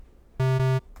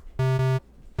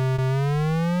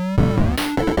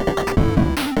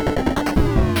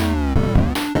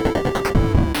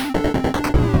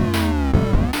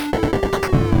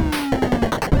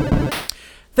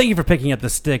Thank you for picking up the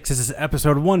Sticks. This is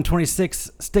episode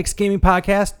 126, Sticks Gaming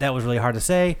Podcast. That was really hard to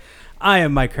say. I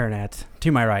am Myke Kernat.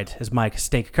 To my right is Myke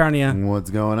Steak Carnia.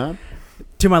 What's going on?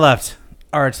 To my left,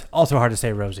 Art, also hard to say,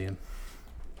 Rosian.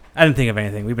 I didn't think of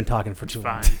anything. We've been talking for too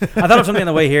long. I thought of something on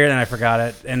the way here, and I forgot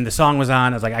it. And the song was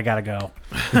on. I was like, I gotta go.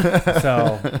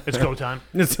 So it's go time.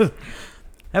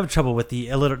 I have trouble with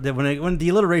the when the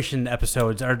alliteration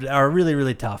episodes are really,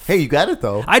 really tough. Hey, you got it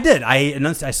though. I did.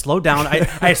 I slowed down.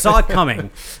 I saw it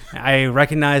coming. I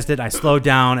recognized it. I slowed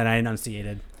down and I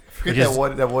enunciated. Forget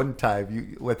that one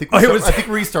time. I think we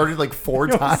restarted like 4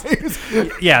 times.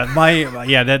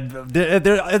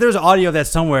 There's audio that's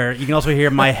somewhere. You can also hear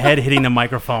my head hitting the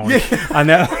microphone on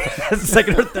that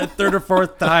second or third or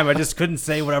fourth time. I just couldn't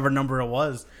say whatever number it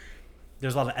was.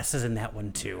 There's a lot of S's in that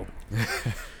one too.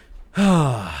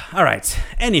 All right.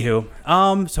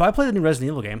 Anywho, so I played the new Resident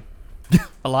Evil game.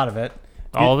 A lot of it.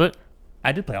 All of it?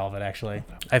 I did play all of it actually.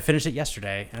 I finished it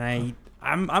yesterday, and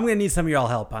I'm gonna need some of y'all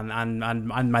help on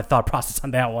my thought process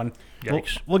on that one.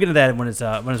 We'll get to that when it's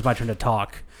my turn to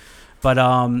talk. But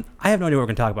I have no idea what we're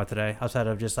gonna talk about today, outside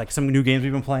of just like some new games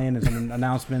we've been playing and some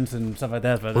announcements and stuff like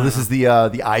that. But this is the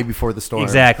eye before the storm.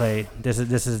 Exactly. This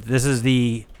is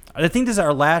the. I think this is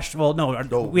our last. Well, no,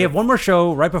 we have one more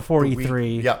show right before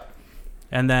E3. Yep.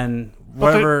 And then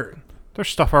whatever. There's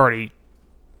stuff already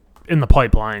in the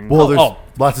pipeline. Well, there's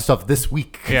lots of stuff this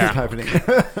week happening.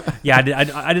 Yeah,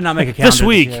 I did not make a calendar this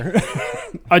week.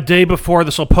 A day before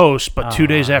this will post, but 2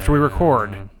 days after we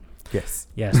record. Yes.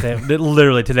 Yes. They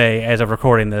literally today, as of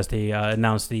recording this, they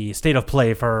announced the state of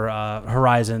play for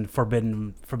Horizon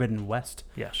Forbidden West.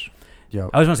 Yes. Yep.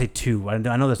 I was going to say 2. I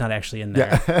know that's not actually in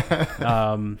there.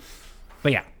 Yeah.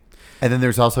 But yeah. And then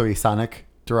there's also a Sonic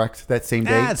Direct that same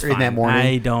day in that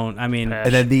morning.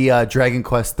 And then the Dragon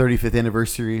Quest 35th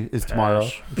anniversary is tomorrow.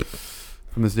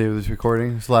 From this day of this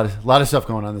recording, there's a lot of stuff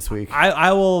going on this week.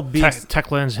 I will be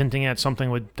Techland's hinting at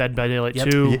something with Dead by Daylight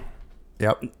 2.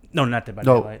 Yep. No, not Dead by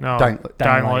Daylight. No,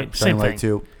 Dying Light. Same thing.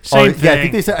 Too. Same thing.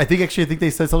 Yeah, I think they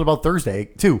said something about Thursday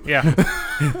too. Yeah.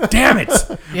 Damn it!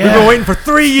 Yeah. We've been waiting for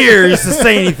 3 years to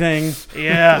say anything.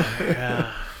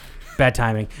 Yeah. Bad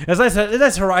timing. As I said,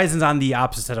 that's Horizon's on the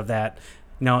opposite of that.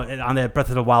 On the Breath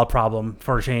of the Wild problem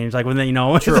for a change, like when they,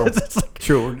 true, it's like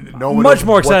true. No one much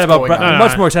more excited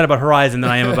about Horizon than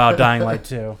I am about Dying Light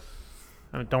 2.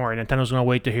 Don't worry, Nintendo's gonna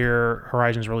wait to hear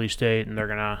Horizon's release date, and they're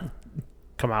gonna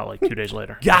come out like 2 days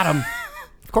later. Got him,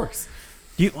 of course.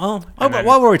 What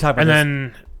were we talking about?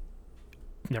 And then,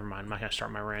 never mind. I'm not gonna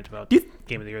start my rant about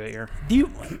Game of the Year that year.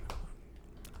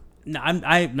 No, I'm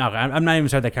not even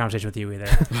starting that conversation with you either.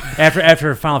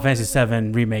 after Final Fantasy VII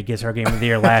Remake gets our Game of the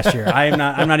Year last year, I'm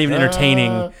not even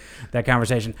entertaining that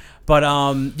conversation. But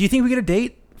do you think we get a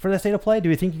date for the state of play? Do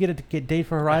we think you get a date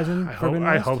for Horizon?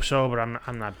 I hope so, but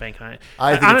I'm not banking on it.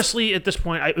 Honestly, at this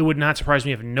point, it would not surprise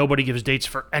me if nobody gives dates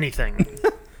for anything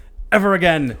ever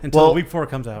again until week 4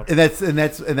 comes out. And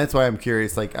that's why I'm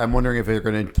curious. Like, I'm wondering if they're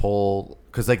going to pull,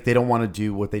 because like they don't want to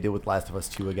do what they did with Last of Us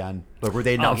 2 again, like where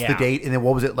they announced the date and then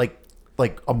what was it like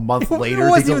a month later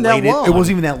they delayed it. It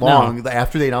wasn't even that long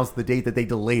after they announced the date that they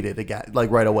delayed it again,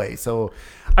 like right away. So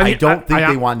I don't think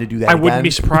they wanted to do that. I wouldn't be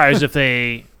surprised if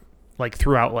they like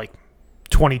threw out like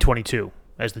 2022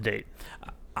 as the date.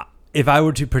 If I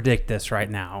were to predict this right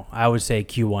now, I would say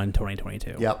Q1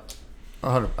 2022. Yep.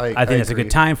 I think that's a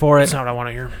good time for it. That's not what I want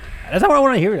to hear. That's not what I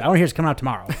want to hear. I want to hear it's coming out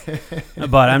tomorrow.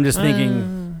 But I'm just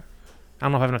thinking. I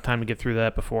don't know if I have enough time to get through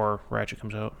that before Ratchet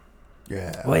comes out.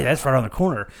 Yeah. Wait, that's right around the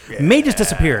corner. Yeah. May just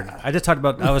disappeared. I was talking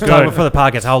before the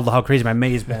podcast how crazy my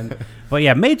May's been. But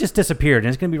yeah, May just disappeared, and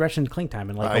it's going to be Ratchet and Clank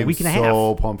time in like a week and a half. I'm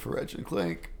so pumped for Ratchet and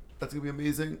Clank. That's going to be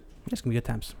amazing. It's going to be good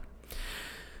times.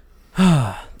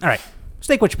 All right.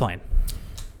 Steak, what you playing?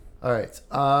 All right.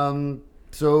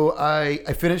 So I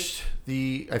finished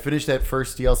that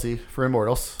first DLC for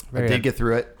Immortals. I did get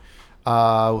through it,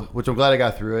 which I'm glad I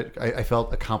got through it. I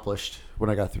felt accomplished when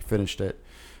I finished it.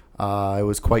 It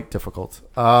was quite difficult.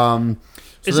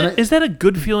 Is that a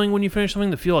good feeling when you finish something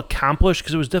to feel accomplished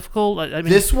because it was difficult? I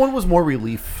mean, this one was more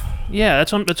relief. Yeah,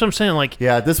 that's what I'm saying. Like,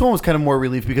 yeah, this one was kind of more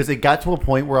relief because it got to a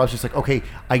point where I was just like, okay,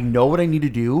 I know what I need to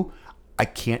do. I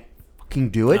can't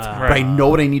fucking do it, but I know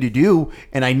what I need to do,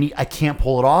 and I can't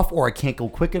pull it off, or I can't go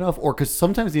quick enough, or because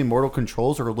sometimes the Immortal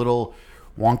controls are a little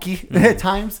wonky at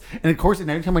times, and of course,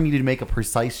 every time I needed to make a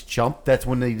precise jump, that's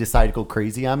when they decide to go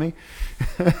crazy on me.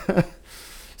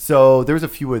 So there was a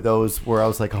few of those where I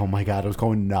was like, "Oh my god, I was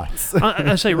going nuts."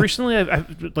 I say recently, I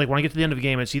like when I get to the end of a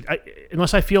game,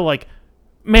 unless I feel like,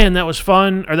 man, that was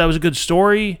fun or that was a good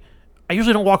story, I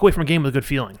usually don't walk away from a game with a good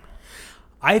feeling.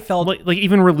 I felt like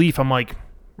even relief. I'm like,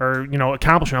 or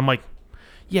accomplishment. I'm like,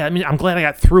 yeah. I mean, I'm glad I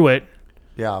got through it.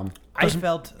 Yeah. I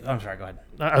felt. I'm sorry. Go ahead.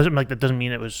 I was like, that doesn't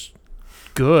mean it was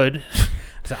good.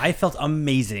 So I felt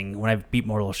amazing when I beat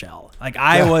Mortal Shell. Like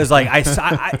I was like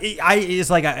it's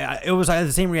like it was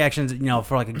the same reactions,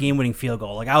 for like a game-winning field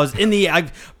goal. Like I was I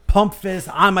pumped fist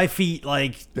on my feet,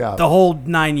 like the whole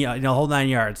 9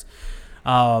 yards.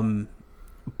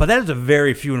 But that is a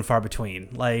very few and far between.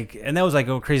 Like, and that was like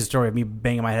a crazy story of me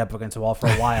banging my head up against the wall for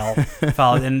a while.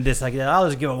 And just like I'll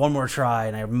just give it one more try,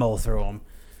 and I mow through them.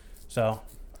 So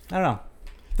I don't know.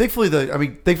 Thankfully,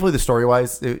 the story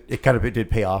wise, it kind of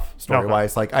did pay off story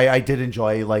wise. Like I did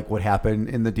enjoy like what happened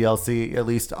in the DLC at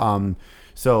least.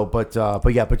 But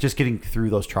just getting through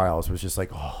those trials was just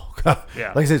like, oh God.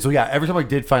 Yeah. Like I said, so yeah, every time I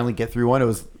did finally get through one, it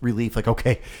was relief. Like,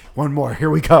 okay, one more, here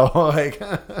we go. Like,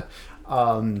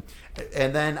 and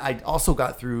then I also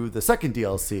got through the second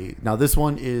DLC. Now this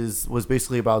one was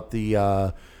basically about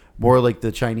the more like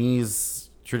the Chinese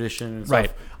tradition and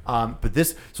stuff. Right. But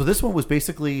this one was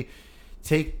basically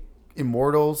take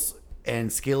Immortals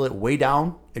and scale it way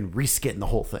down and reskin the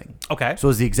whole thing. Okay. So it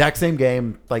was the exact same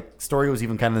game. Like story was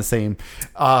even kind of the same.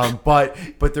 But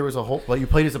there was a whole, like you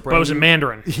played as a brand But it was in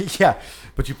Mandarin. Yeah.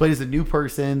 But you played as a new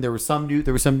person. There were some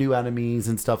new enemies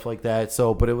and stuff like that.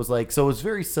 So, but it was like, so it was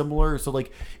very similar. So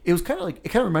like, it was kind of like, it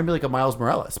kind of reminded me like a Miles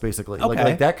Morales basically. Okay.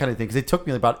 Like that kind of thing. Cause it took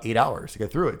me about 8 hours to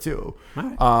get through it too.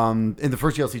 Right. And the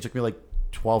first DLC took me like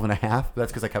 12 and a half, but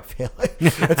that's because I kept failing.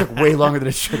 It took way longer than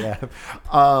it should have.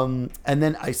 And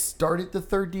then I started the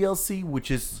third DLC, which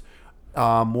is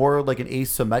more like an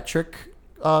asymmetric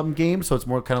game. So it's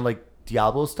more kind of like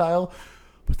Diablo style.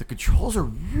 But the controls are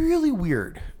really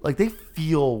weird. Like they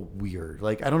feel weird.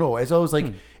 Like, I don't know. As I was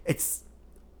like, it's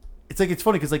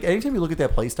funny because like anytime you look at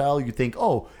that play style, you think,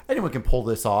 oh, anyone can pull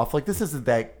this off. Like this isn't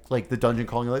that like the dungeon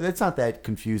crawling. Like it's not that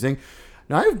confusing.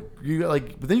 Now,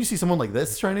 but then you see someone like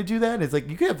this trying to do that, and it's like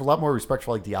you could have a lot more respect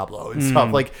for like Diablo and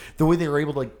stuff. Like the way they were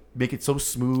able to like make it so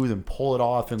smooth and pull it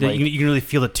off, and like you can really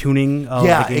feel the tuning of the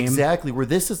game. Yeah, exactly. Where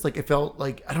this is like, it felt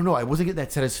like, I don't know, I wasn't getting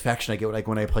that satisfaction I get like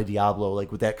when I play Diablo,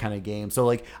 like with that kind of game. So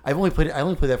like I only played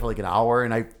that for like an hour,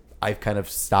 and I've kind of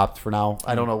stopped for now.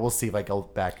 I don't know. We'll see if I go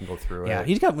back and go through it.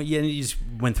 You just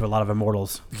went through a lot of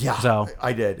Immortals. Yeah, so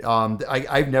I did.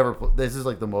 I've never. This is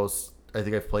like the most I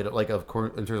think I've played it, like of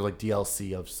course in terms of like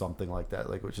DLC of something like that,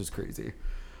 like, which is crazy.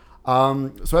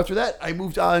 So after that, I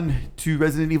moved on to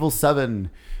Resident Evil 7,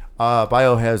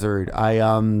 Biohazard.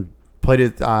 I played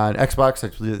it on Xbox.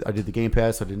 Actually, I did the Game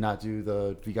Pass. I did not do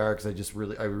the VR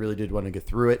because I really did want to get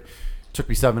through it. Took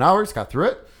me 7 hours. Got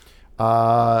through it.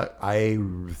 I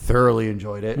thoroughly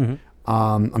enjoyed it. Mm-hmm.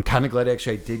 I'm kind of glad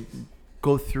actually I did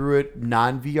go through it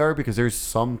non-VR because there's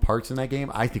some parts in that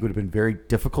game I think would have been very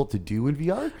difficult to do in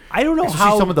VR. I don't know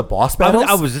how some of the boss battles.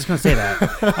 I was just gonna say that.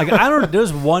 Like I don't.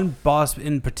 There's one boss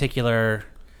in particular.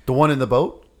 The one in the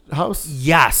boat house.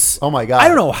 Yes. Oh my god. I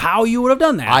don't know how you would have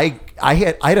done that. I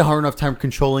had a hard enough time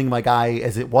controlling my guy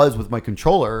as it was with my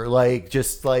controller, like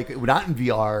just like not in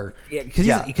VR. Yeah,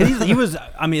 because he was.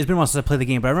 I mean, it's been a while since I played the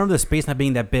game, but I remember the space not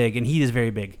being that big, and he is very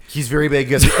big. He's very big,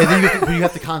 and then you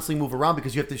have to constantly move around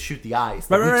because you have to shoot the eyes,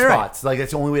 the weak spots. Like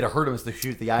that's the only way to hurt him is to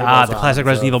shoot the eyeballs. The classic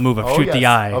Resident Evil move of shoot the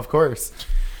eye. Of course.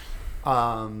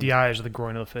 The eyes are the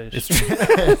groin of the face.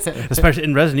 Especially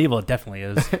in Resident Evil, it definitely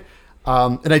is.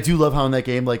 And I do love how in that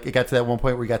game, like it got to that one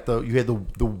point where you had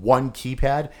the one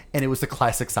keypad and it was the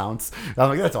classic sounds. I'm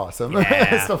like, that's awesome.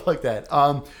 Yeah. Stuff like that.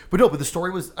 But I thought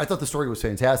the story was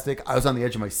fantastic. I was on the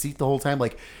edge of my seat the whole time.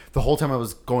 Like the whole time I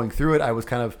was going through it, I was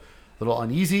kind of a little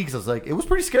uneasy because I was like, it was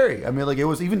pretty scary. I mean, like it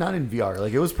was even not in VR.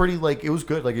 Like it was pretty, like it was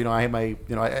good. Like, I had my,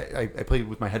 I played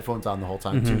with my headphones on the whole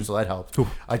time too. So that helped. Ooh.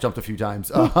 I jumped a few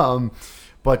times.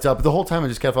 But the whole time I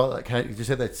just kept just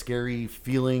had that scary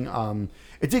feeling.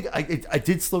 I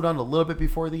did slow down a little bit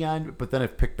before the end, but then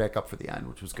it picked back up for the end,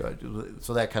 which was good.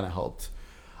 So that kind of helped.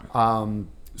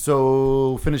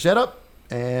 So finished that up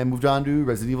and moved on to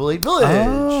Resident Evil 8 Village.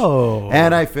 Oh.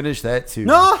 And I finished that too.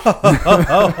 No!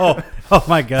 Oh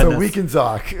my goodness. So we can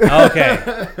talk.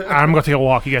 Okay. I'm going to take a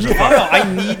walk. You guys are fine.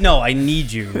 I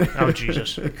need you. Oh,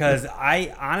 Jesus. Because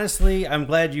I'm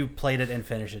glad you played it and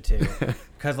finished it too.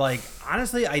 Because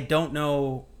honestly, I don't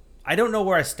know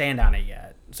where I stand on it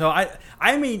yet. So I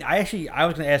was going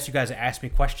to ask you guys to ask me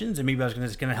questions, and maybe I was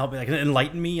just going to help me,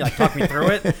 enlighten me, talk me through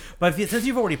it. But since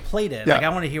you've already played it, I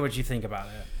want to hear what you think about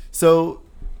it. So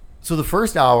the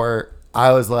first hour,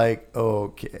 I was like,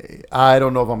 okay, I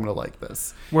don't know if I'm going to like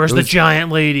this. Where's the giant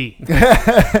lady?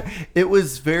 It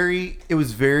was very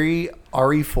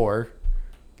RE4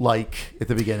 at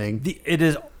the beginning. It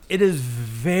is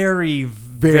very,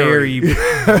 very,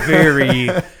 very.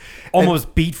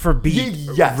 almost beat for beat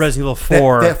yes, Resident Evil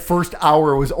 4. That first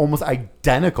hour was almost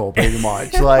identical, pretty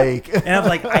much. Like, and I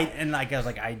was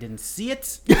like, I didn't see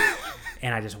it,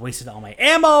 and I just wasted all my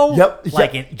ammo. Yep,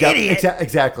 like an idiot.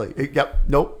 Exactly. Yep.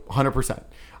 Nope. 100%.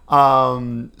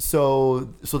 So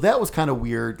that was kind of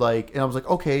weird. Like, and I was like,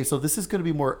 okay, so this is going to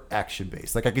be more action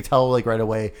based. Like, I could tell like right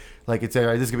away, like it's all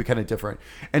right, this is gonna be kind of different.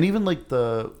 And even like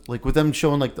with them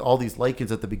showing like all these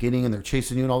lichens at the beginning and they're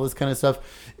chasing you and all this kind of stuff,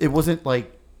 it wasn't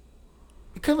like.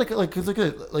 Kind of like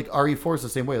RE4 is the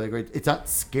same way. Like, right, it's not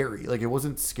scary. Like, it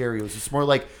wasn't scary. It was just more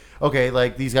like, okay,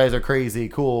 like these guys are crazy.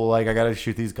 Cool. Like, I gotta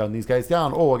gun these guys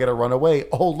down. Oh, I gotta run away.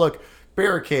 Oh, look,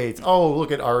 barricades. Oh,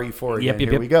 look at RE4 again.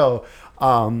 Here we go.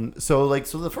 So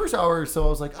the first hour or so, I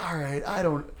was like, all right,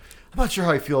 I'm not sure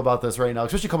how I feel about this right now,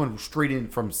 especially coming straight in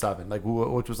from 7, like,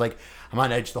 which was like, I'm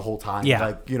on edge the whole time.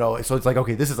 Yeah. Like, so it's like,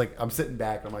 okay, this is like, I'm sitting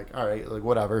back. I'm like, all right, like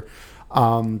whatever.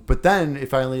 But then it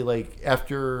finally, like,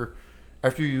 after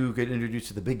you get introduced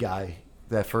to the big guy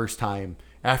that first time,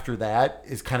 after that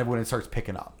is kind of when it starts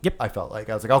picking up. Yep. I felt like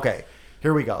I was like, okay,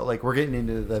 here we go. Like, we're getting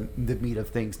into the meat of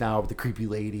things now with the creepy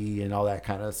lady and all that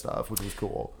kind of stuff, which was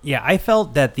cool. Yeah, I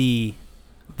felt that the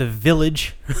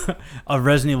village of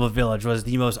Resident Evil Village was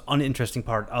the most uninteresting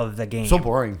part of the game. So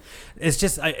boring. It's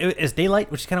just it's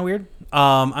daylight, which is kind of weird.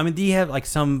 I mean, do you have like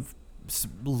some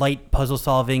light puzzle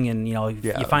solving, and you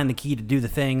find the key to do the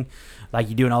thing, like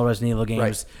you do in all Resident Evil games.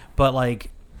 Right. But like,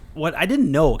 what I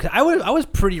didn't know, because I was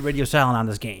pretty radio silent on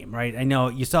this game, right? I know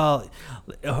you saw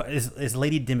is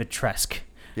Lady Dimitrescu.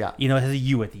 Yeah. It has a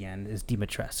U at the end. Is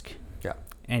Dimitrescu. Yeah.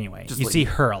 Anyway, Just you see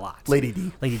her a lot. Lady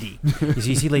D. You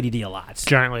see Lady D a lot.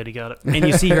 Giant lady, got it. And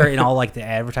you see her in all like the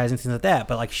advertising, things like that.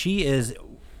 But like, she is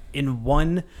in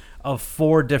one of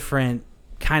 4 different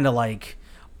kind of like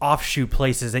offshoot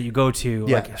places that you go to.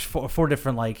 Yeah. Like four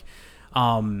different like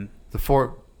the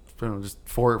 4 just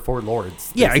four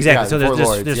lords. Yeah, exactly. So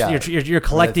you're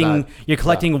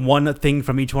collecting one thing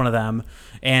from each one of them,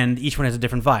 and each one has a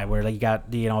different vibe. Where like you got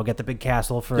get the big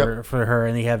castle for her,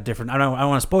 and they have different. I don't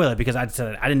want to spoil it because I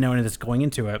didn't know any of this going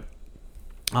into it.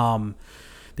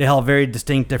 They all have very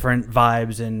distinct different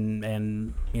vibes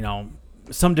and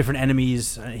some different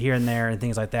enemies here and there and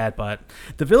things like that. But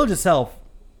the village itself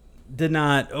it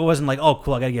wasn't like, oh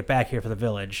cool, I gotta get back here for the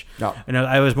village. No.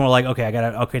 I was more like, okay,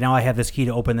 now I have this key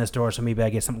to open this door, so maybe I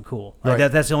get something cool. Like right.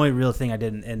 That's the only real thing I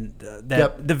didn't, and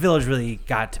the village really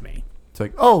got to me. It's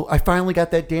like, oh, I finally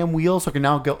got that damn wheel, so I can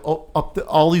now go up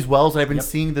all these wells that I've been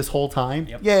seeing this whole time.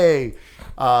 Yep. Yay.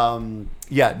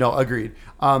 Agreed.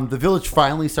 The village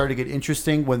finally started to get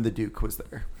interesting when the Duke was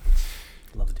there.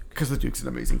 Love the Duke. Because the Duke's an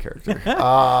amazing character.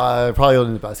 Probably one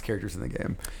of the best characters in the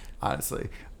game, honestly.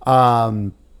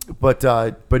 But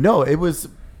no, it was.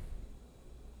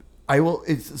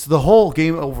 It's the whole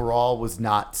game overall was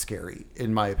not scary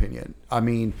in my opinion. I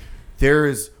mean, there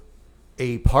is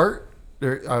a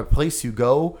place you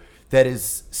go that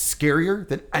is scarier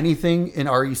than anything in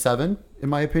RE7 in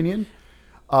my opinion.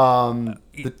 The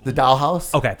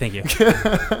dollhouse. Okay, thank you.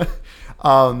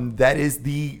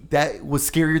 That was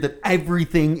scarier than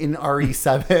everything in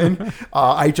RE7.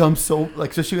 I jumped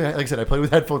especially like I said, I played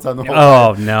with headphones on the whole time.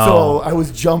 Oh no! So I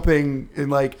was jumping and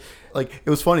like it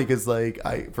was funny because like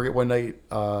I forget one night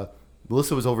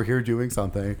Melissa was over here doing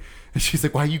something and she's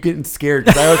like, "Why are you getting scared?"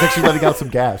 Because I was actually letting out some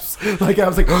gasps. Like I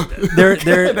was like,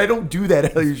 and I don't do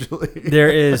that usually. There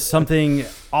is something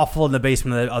awful in the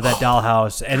basement of that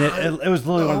dollhouse, and it was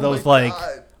literally one of those like.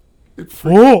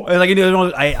 Whoa! And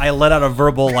I let out a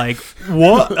verbal like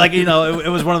what? Like it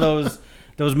was one of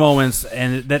those moments,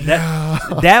 and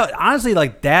that honestly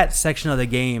like that section of the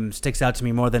game sticks out to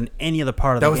me more than any other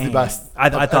part of the game. That was the best. I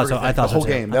thought so. I thought the whole so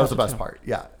game. That was the best part.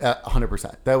 Yeah,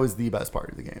 100%. That was the best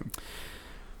part of the game.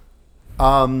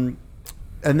 And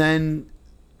then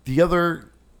the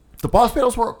boss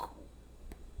battles were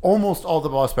almost all the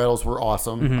boss battles were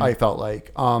awesome. Mm-hmm. I felt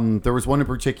like there was one in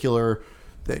particular.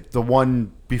 The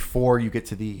one before you get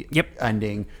to the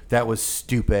ending that was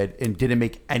stupid and didn't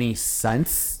make any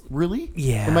sense, really.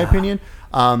 Yeah, in my opinion,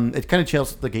 it kind of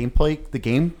changed the gameplay. The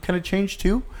game kind of changed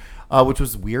too, which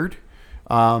was weird.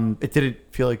 It didn't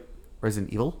feel like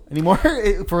Resident Evil anymore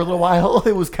for a little while.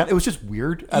 It was just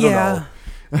weird. I don't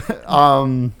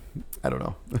know. I don't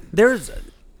know.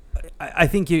 I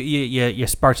think you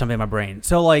sparked something in my brain.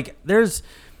 So like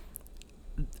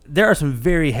there are some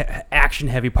very action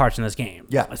heavy parts in this game.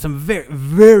 Yeah. Some very,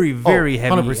 very, very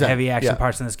heavy action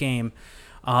parts in this game.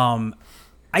 I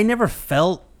never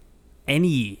felt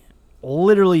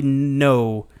literally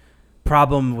no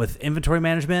problem with inventory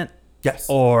management. Yes.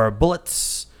 Or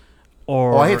bullets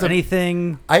or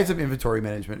anything? I had some inventory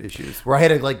management issues where I had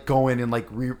to like go in and like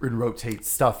rotate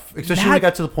stuff, especially when I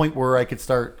got to the point where I could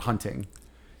start hunting.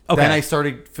 Okay. Then I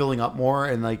started filling up more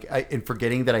and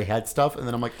forgetting that I had stuff, and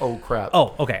then I'm like, oh crap.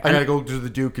 Oh, okay. I gotta go to the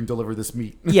Duke and deliver this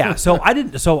meat. Yeah, so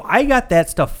I got that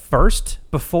stuff first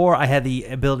before I had the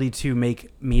ability to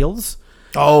make meals.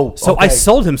 Oh, so okay. I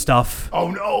sold him stuff.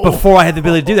 Oh no! Before I had the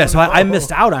ability to do that, so I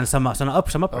missed out on some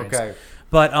upgrades. Okay.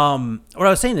 But what I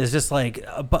was saying is just like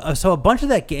so a bunch of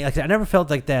that game. Like, I never felt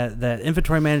like that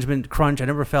inventory management crunch. I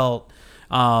never felt.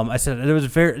 I said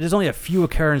there's only a few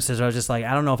occurrences where I was just like,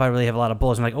 I don't know if I really have a lot of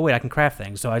bullets. I'm like, oh wait, I can craft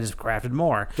things, so I just crafted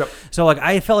more. Yep. So like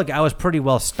I felt like I was pretty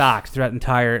well stocked throughout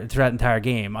entire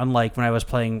game. Unlike when I was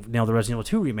playing the Resident Evil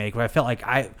 2 remake, where I felt like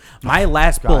my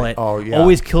last bullet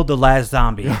always killed the last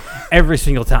zombie every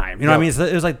single time. You know what I mean? So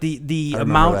it was like the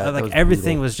amount of like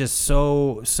everything brutal. Was just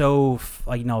so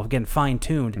like again fine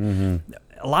tuned. Mm-hmm.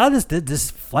 A lot of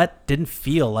this didn't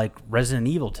feel like Resident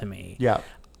Evil to me. Yeah.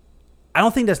 I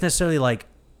don't think that's necessarily like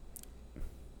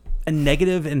a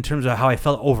negative in terms of how I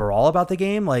felt overall about the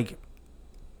game. Like,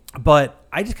 but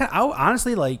I just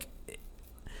honestly like,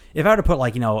 if I were to put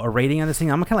like a rating on this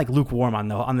thing, I'm kind of like lukewarm on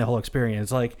the whole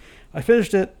experience. Like, I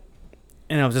finished it,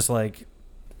 and I was just like,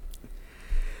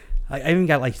 I even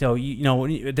got like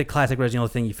the classic Resident Evil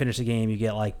thing. You finish the game, you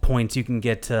get like points you can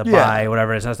get to buy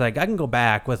whatever it is. And I was like, I can go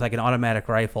back with like an automatic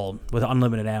rifle with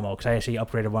unlimited ammo because I actually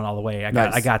upgraded one all the way. I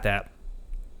got that.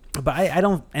 But I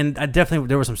don't, and I definitely,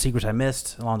 there were some secrets I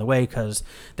missed along the way because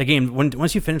the game,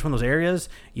 once you finish one of those areas,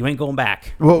 you ain't going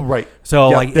back. Well, right.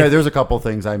 So there's a couple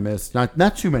things I missed.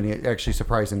 Not too many, actually,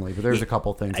 surprisingly, but there's a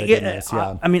couple things I did miss.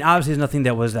 Yeah. I mean, obviously, there's nothing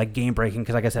that was like game breaking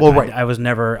because, like I said, I was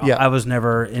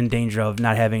never in danger of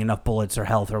not having enough bullets or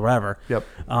health or whatever. Yep.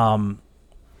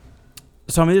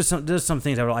 So I mean, there's some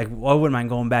things I would like. Well, I wouldn't mind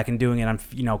going back and doing it. I'm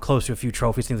close to a few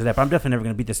trophies, things like that. But I'm definitely never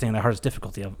going to beat this thing on the hardest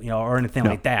difficulty of or anything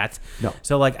like that. No.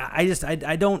 So like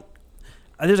I don't.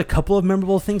 There's a couple of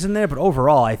memorable things in there, but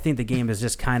overall, I think the game is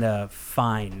just kind of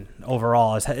fine.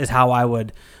 Overall, is how I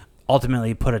would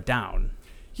ultimately put it down.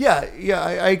 Yeah,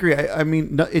 I agree. I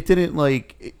mean, it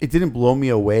didn't blow me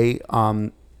away.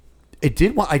 I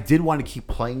did want to keep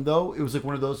playing though. It was like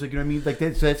one of those, like, you know what I mean? Like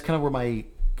that's kind of where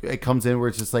it comes in, where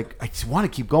it's just like I just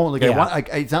want to keep going. Like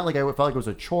it's not like I felt like it was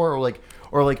a chore or like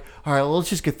all right, well, let's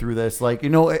just get through this. Like,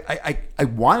 I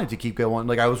wanted to keep going.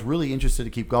 Like I was really interested to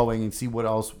keep going and see what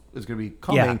else is going to be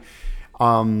coming.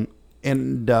 Yeah.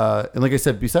 And like I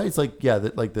said, besides the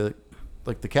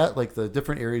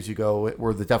different areas you go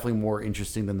were definitely more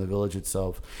interesting than the village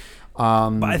itself.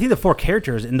 But I think the 4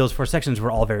 characters in those 4 sections were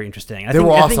all very interesting. They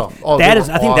were awesome. I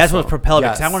think that's what propelled me,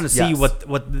 because I wanted to see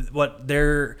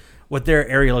what their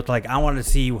area looked like. I wanted to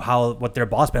see what their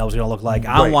boss battle was going to look like.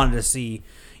 I wanted to see,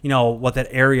 what that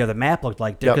area of the map looked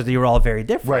like, because they were all very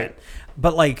different. Right.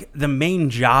 But like the main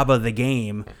job of the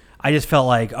game, I just felt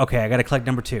like, okay, I got to collect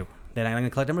number 2. Then I'm going to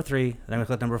collect number 3. Then I'm going to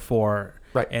collect number 4.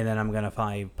 Right. And then I'm going to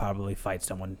probably fight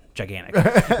someone gigantic,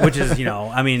 which is,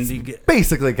 I mean,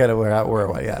 basically kind of where I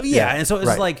was. Yeah. And so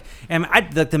it's like, and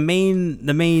the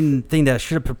main thing that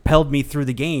should have propelled me through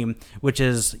the game, which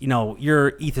is,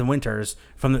 you're Ethan Winters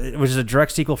which is a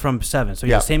direct sequel from 7. So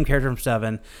you're the same character from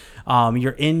 7.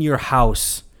 You're in your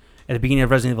house at the beginning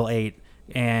of Resident Evil 8,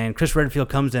 and Chris Redfield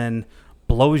comes in,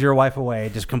 blows your wife away,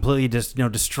 just completely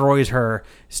destroys her,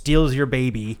 steals your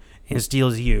baby, and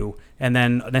steals you. And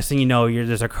then next thing you know,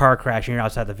 there's a car crash and you're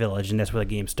outside the village, and that's where the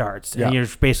game starts. Yeah. And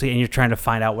you're trying to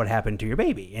find out what happened to your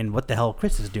baby and what the hell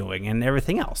Chris is doing and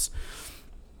everything else.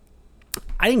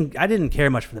 I didn't care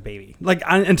much for the baby. Like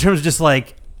in terms of just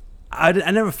like, I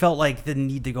never felt like the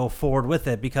need to go forward with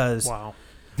it because. Wow.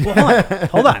 Well,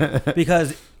 hold on,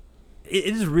 because it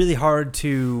is really hard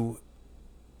to.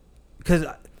 Because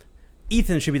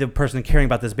Ethan should be the person caring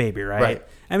about this baby, right? Right.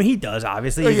 I mean, he does,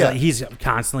 obviously. He's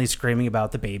constantly screaming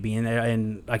about the baby,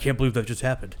 and I can't believe that just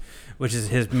happened, which is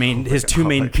his two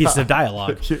main pieces of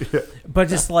dialogue. Yeah. But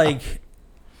just like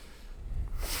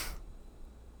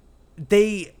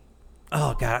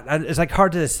oh God, it's like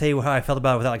hard to say how I felt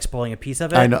about it without like spoiling a piece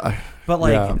of it. I know, but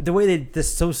like the way they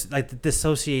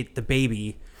dissociate the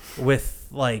baby with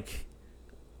like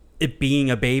it being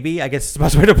a baby, I guess is the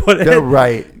best way to put it.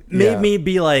 Right. Made me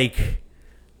be like,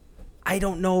 I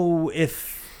don't know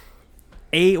if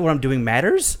what I'm doing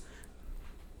matters.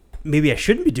 Maybe I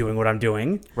shouldn't be doing what I'm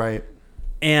doing. Right.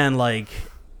 And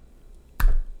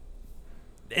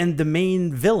the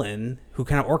main villain who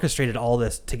kind of orchestrated all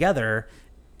this together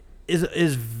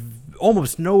is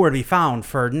almost nowhere to be found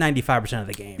for 95% of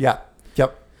the game. Yeah.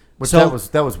 Yep. Which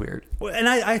that was weird. And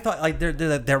I thought like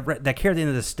that carried the end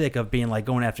of the stick of being like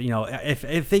going after,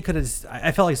 if they could have,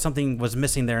 I felt like something was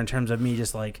missing there in terms of me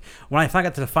just like when I finally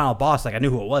got to the final boss, like I knew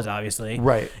who it was obviously,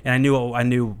 right, and I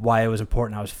knew why it was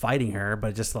important. I was fighting her,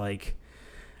 but just like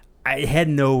I had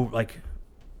no like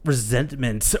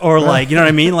resentment or like you know what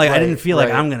I mean, like right, I didn't feel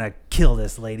like I'm gonna kill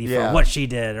this lady for what she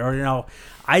did, or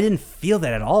I didn't feel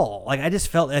that at all. Like I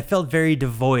felt very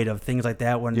devoid of things like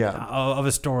that when of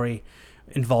a story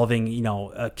involving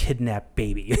a kidnapped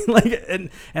baby. and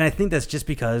I think that's just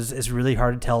because it's really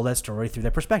hard to tell that story through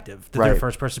that perspective, their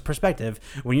first person perspective,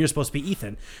 when you're supposed to be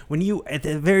Ethan. When you at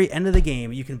the very end of the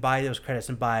game you can buy those credits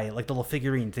and buy like the little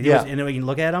figurines and you can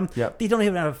look at them. They don't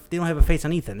have a face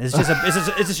on Ethan. It's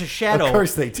just a shadow. Of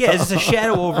course they do. It's just a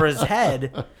shadow over his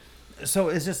head. So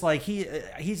it's just like he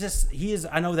is.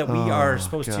 I know that we are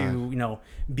supposed to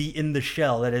be in the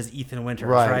shell that is Ethan Winters,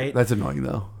 right? That's annoying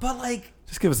though. But like,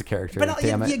 just give us a character. But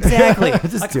damn it, exactly.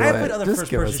 Just like, do I it. played other Just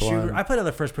first person shooters. I played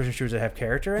other first person shooters that have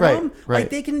character in them. Right. Like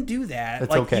they can do that.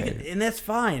 That's like, okay, and that's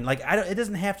fine. Like it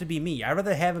doesn't have to be me. I'd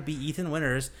rather have it be Ethan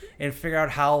Winters and figure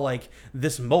out how like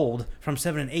this mold from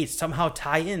 7 and 8 somehow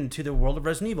tie into the world of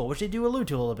Resident Evil, which they do allude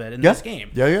to a little bit in this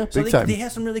game. Yeah. So Big time. They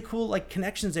have some really cool like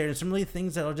connections there and some really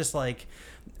things that are just like.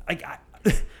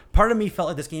 Part of me felt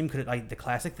like this game could, like the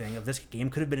classic thing of this game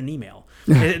could have been an email.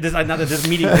 Not that this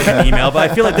meeting could have been an email,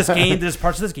 but I feel like there's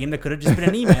parts of this game that could have just been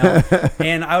an email.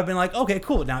 And I would have been like, okay,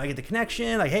 cool. Now I get the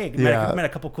connection. Like, hey, I met a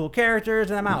couple cool characters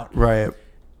and I'm out. Right.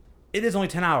 It is only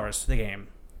 10 hours, the game.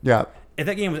 Yeah. If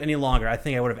that game was any longer, I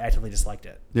think I would have actively disliked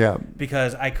it. Yeah.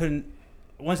 Because I couldn't,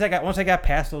 once I got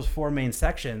past those 4 main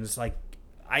sections, like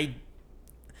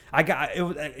I got it.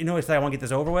 It's like I want to get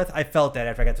this over with. I felt that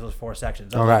after I got to those 4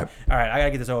 sections. All right, I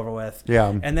gotta get this over with.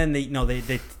 Yeah. And then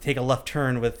they take a left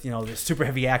turn with the super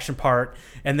heavy action part,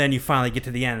 and then you finally get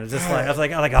to the end. It's just like I was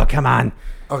like, oh come on.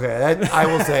 Okay,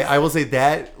 I will say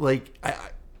that like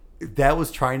that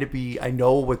was trying to be. I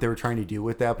know what they were trying to do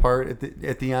with that part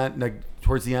at the end, like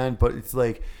towards the end, but it's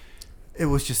like. It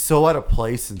was just so out of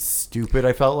place and stupid.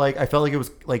 I felt like it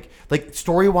was like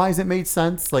story wise it made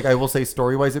sense. Like I will say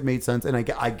story wise it made sense, and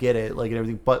I get it like and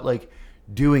everything. But like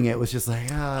doing it was just like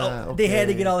okay. They had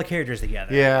to get all the characters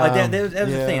together. Yeah, like that was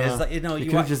the thing. It's like you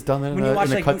could have just done that in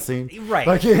a cutscene, right?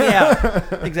 Like, yeah,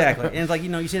 exactly. And it's like you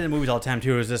see it in the movies all the time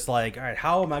too. It's just like, all right,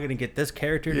 how am I going to get this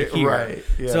character to here? Right.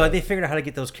 Yeah. So like, they figured out how to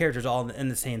get those characters all in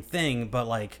the same thing, but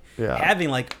like having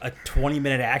like a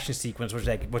 20-minute action sequence, which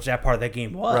that part of that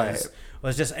game was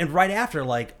just, and right after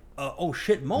like oh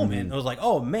shit moment, it was like,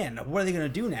 oh man, what are they going to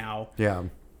do now? Yeah.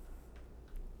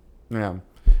 I don't know.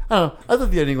 I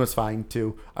thought the ending was fine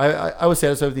too. I was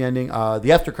satisfied with the ending.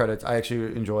 The after credits I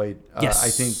actually enjoyed. Yes. I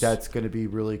think that's going to be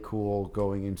really cool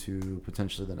going into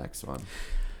potentially the next one.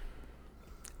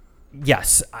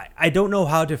 Yes. I don't know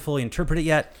how to fully interpret it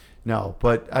yet. No,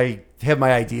 but I have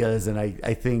my ideas, and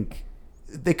I think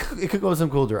it could go some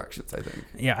cool directions, I think.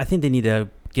 Yeah, I think they need to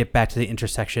get back to the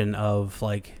intersection of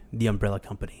like the Umbrella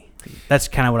Company. That's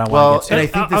kind of what I want to get to. And I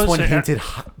think this one hinted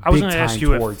big time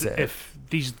towards it. If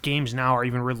these games now are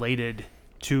even related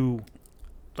to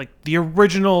like the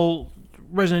original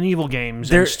Resident Evil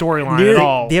games and storyline at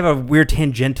all. They have a weird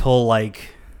tangential like.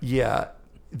 Yeah,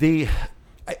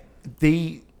 I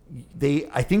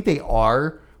think they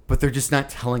are, but they're just not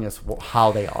telling us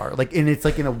how they are. Like, and it's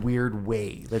like in a weird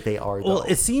way that they are. Well,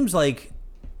 it seems like,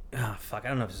 I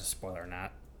don't know if this is a spoiler or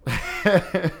not.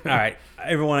 All right,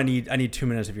 everyone, I need 2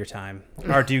 minutes of your time.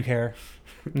 Or do you care?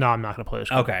 No, I'm not gonna play this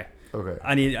game. Okay.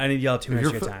 I need y'all 2 minutes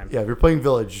of your time. Yeah, if you're playing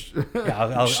Village.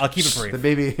 Yeah, I'll keep it brief. Then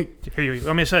maybe. Here, you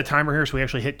want me to set a timer here so we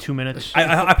actually hit 2 minutes?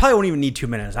 I probably won't even need 2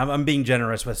 minutes. I'm being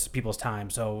generous with people's time,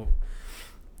 so.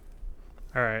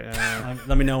 All right.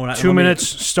 Let me know when. 2 minutes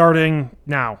starting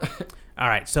now. All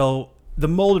right. So the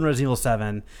mold in Resident Evil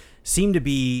 7 seemed to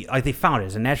be like they found it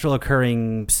as a natural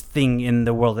occurring thing in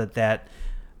the world that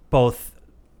both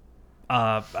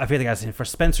I forget the guy's name, for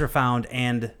Spencer found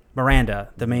and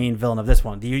Miranda, the main villain of this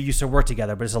one. They used to work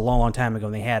together, but it's a long time ago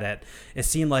when they had it. It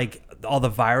seemed like all the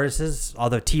viruses, all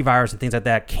the T virus and things like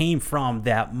that came from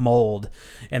that mold,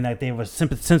 and that they was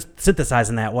synthesized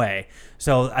in that way.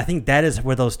 So I think that is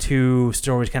where those two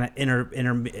stories kind of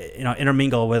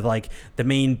intermingle with, like, the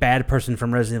main bad person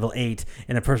from Resident Evil 8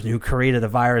 and the person who created the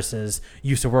viruses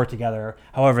used to work together.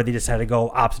 However, they decided to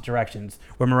go opposite directions,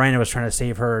 where Miranda was trying to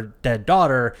save her dead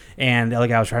daughter and the other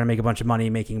guy was trying to make a bunch of money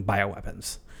making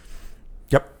bioweapons.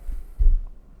 Yep.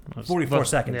 44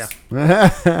 seconds. Yeah.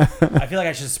 I feel like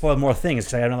I should spoil more things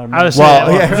because I got another minute.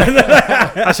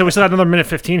 I said we still have another minute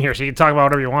 15 here, so you can talk about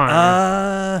whatever you want.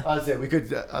 I would say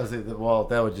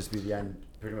that would just be the end.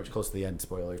 pretty much close to the end.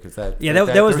 Spoiler, because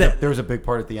there was a big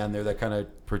part at the end there that kind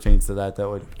of pertains to that. That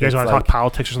would. You guys want to talk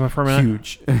politics or something for a minute?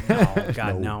 Huge. Oh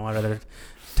God, no! I'd rather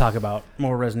talk about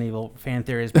more Resident Evil fan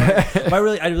theories. But I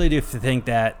really do think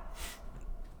that.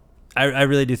 I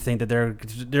really do think that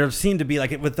there seem to be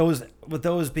like with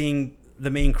those being the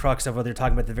main crux of what they're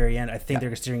talking about at the very end. I think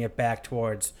they're steering it back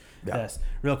towards this.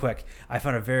 Real quick, I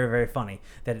found it very, very funny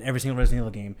that in every single Resident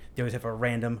Evil game, they always have a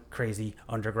random, crazy,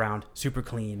 underground, super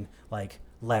clean, like,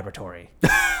 laboratory.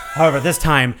 However, this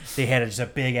time, they had just a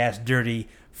big-ass, dirty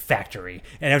factory.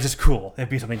 And it was just cool. It'd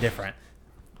be something different.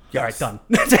 Yes. All right, done.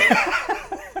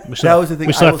 That was the thing.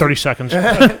 We still have 30 seconds.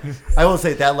 I will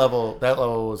say that level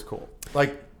was cool.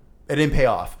 Like, it didn't pay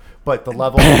off. But the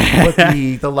level,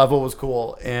 the level was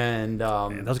cool, and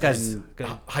those guys,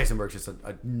 Heisenberg's just a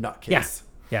nutcase.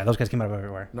 Yeah, those guys came out of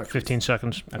everywhere. 15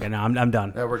 seconds. Okay, no, I'm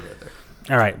done. Yeah, we're good there.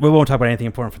 All right, we won't talk about anything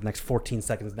important for the next 14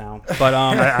 seconds now. But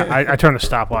I turned the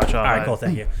stopwatch off. All right, cool,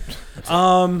 thank you.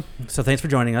 So thanks for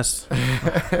joining us.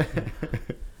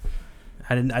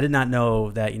 I did not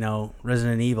know that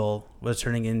Resident Evil was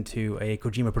turning into a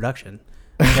Kojima production.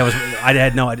 I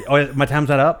had no idea. Oh, my time's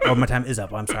not up? Oh, my time is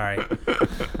up. I'm sorry.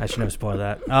 I shouldn't have spoiled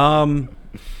that.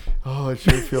 Oh, it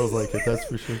sure feels like it. That's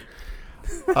for sure.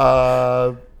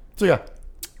 So, yeah.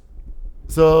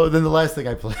 So, then the last thing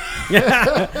I played.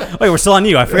 Wait, we're still on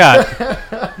you. I forgot.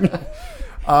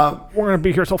 We're going to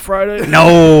be here till Friday.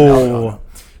 No,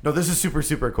 this is super,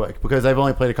 super quick because I've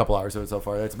only played a couple hours of it so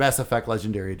far. It's Mass Effect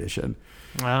Legendary Edition.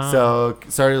 So,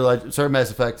 started Mass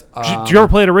Effect. Did you ever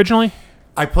play it originally?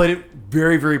 I played it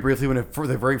very, very briefly when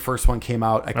the very first one came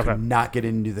out. I could not get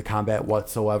into the combat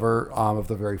whatsoever of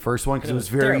the very first one because it was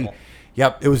very, terrible.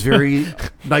 Yep, it was very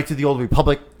Knights of the Old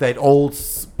Republic, that old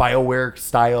BioWare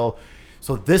style.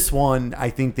 So this one, I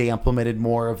think they implemented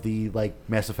more of the like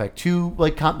Mass Effect 2,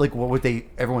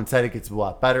 everyone said it gets a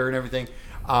lot better and everything.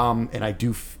 And I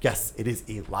do, yes, it is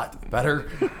a lot better.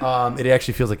 It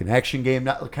actually feels like an action game,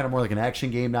 kind of more like an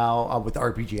action game now with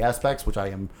RPG aspects, which I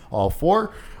am all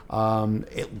for.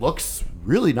 It looks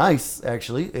really nice,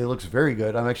 actually. It looks very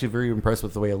good. I'm actually very impressed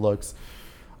with the way it looks.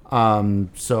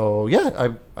 So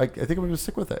yeah, I think I'm going to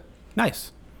stick with it.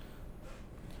 Nice.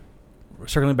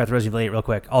 Circling back to Resident Evil 8 real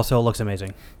quick. Also, it looks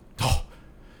amazing. Oh,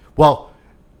 well,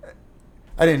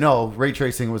 I didn't know ray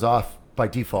tracing was off by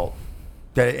default.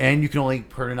 And you can only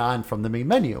turn it on from the main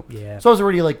menu. Yeah. So I was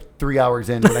already like 3 hours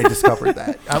in when I discovered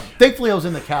that. Thankfully, I was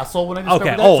in the castle when I discovered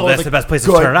that. Oh, so that's like, the best place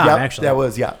to turn it on, actually. That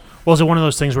was, yeah. Well, is it one of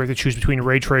those things where you could choose between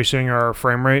ray tracing or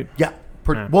frame rate? Yeah.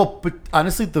 Well, but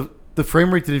honestly, the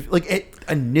frame rate did it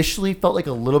initially felt like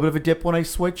a little bit of a dip when I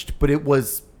switched, but it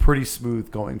was pretty smooth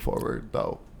going forward,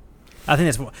 though. I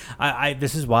think that's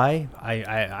this is why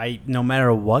I no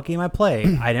matter what game I play,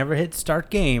 I never hit start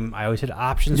game. I always hit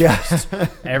options first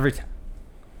every time.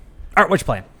 All right, what you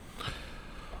playing?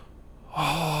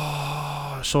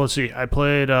 So let's see. I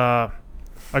played a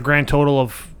grand total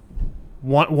of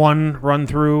one run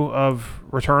through of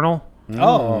Returnal.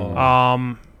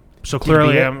 Oh. So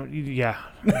clearly, yeah.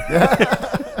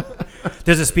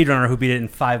 There's a speedrunner who beat it in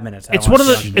 5 minutes. It's one of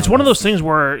those things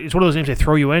where it's one of those games they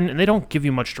throw you in and they don't give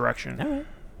you much direction. Right.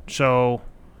 So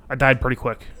I died pretty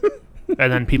quick,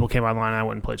 and then people came online and I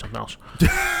went and played something else.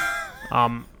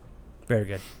 Very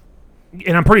good.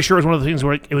 And I'm pretty sure it was one of the things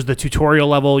where it was the tutorial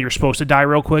level. You're supposed to die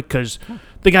real quick because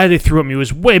the guy they threw at me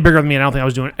was way bigger than me, and I don't think I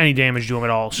was doing any damage to him at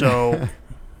all. So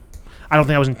I don't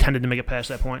think I was intended to make it past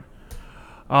that point.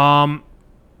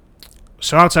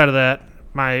 So outside of that,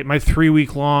 my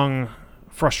 3-week-long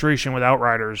frustration with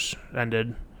Outriders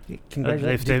ended.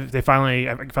 Congratulations! I finally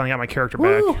got my character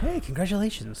Woo, back. Hey,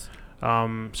 congratulations! So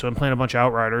I'm playing a bunch of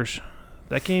Outriders.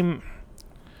 That game,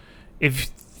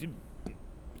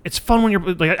 it's fun when you're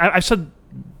like I said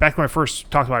back when I first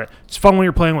talked about it. It's fun when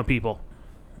you're playing with people.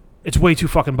 It's way too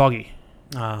fucking buggy.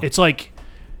 It's like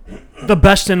the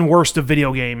best and worst of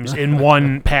video games in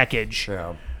one package.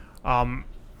 Yeah.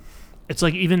 It's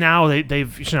like even now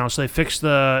they've so they fixed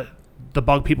the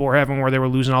bug people were having where they were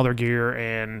losing all their gear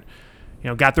and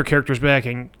got their characters back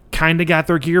and kind of got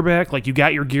their gear back. Like you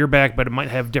got your gear back, but it might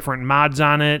have different mods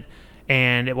on it.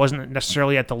 And it wasn't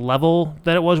necessarily at the level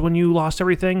that it was when you lost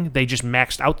everything. They just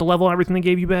maxed out the level and everything they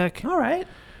gave you back. All right.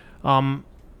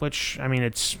 Which, I mean, I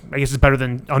guess it's better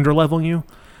than under-leveling you.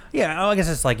 Yeah, I guess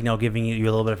it's like, giving you a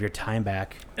little bit of your time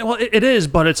back. Well, it is,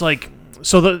 but it's like...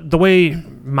 So the way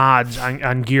mods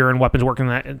on gear and weapons work in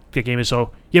that game is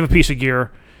so you have a piece of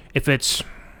gear. If it's,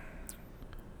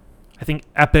 I think,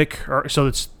 epic, or so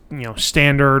it's,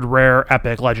 standard, rare,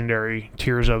 epic, legendary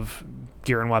tiers of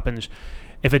gear and weapons.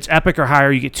 If it's epic or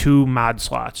higher, you get 2 mod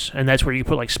slots, and that's where you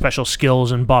put like special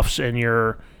skills and buffs in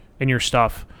your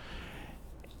stuff.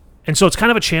 And so it's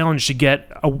kind of a challenge to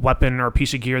get a weapon or a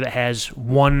piece of gear that has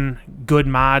one good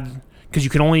mod, because you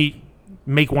can only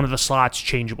make one of the slots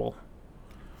changeable.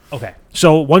 Okay.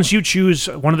 So once you choose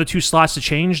one of the 2 slots to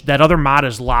change, that other mod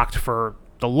is locked for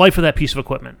the life of that piece of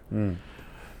equipment.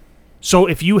 So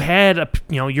if you had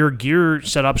your gear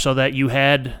set up so that you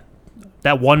had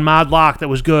that one mod lock that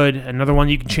was good, another one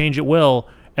you can change at will,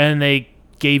 and they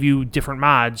gave you different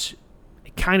mods,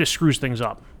 it kind of screws things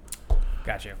up.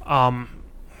 Got you.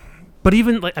 But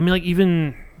even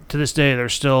even to this day,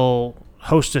 there's still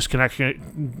host disconnection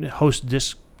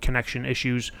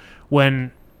issues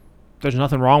when there's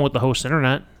nothing wrong with the host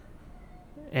internet,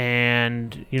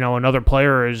 and another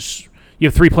player is. You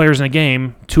have 3 players in a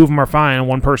game, 2 of them are fine, and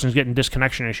one person's getting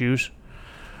disconnection issues.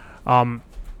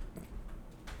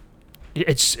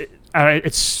 It's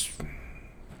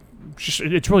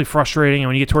really frustrating, and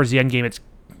when you get towards the end game,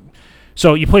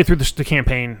 so you play through the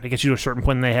campaign. It gets you to a certain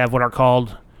point, and they have what are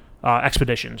called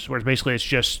expeditions, where basically it's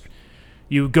just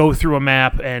you go through a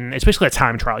map, and it's basically a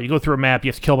time trial. You go through a map, you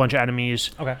have to kill a bunch of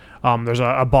enemies. Okay. There's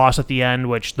a boss at the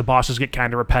end, which the bosses get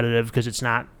kind of repetitive because it's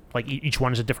not like each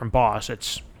one is a different boss.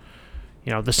 It's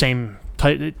the same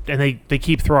type, and they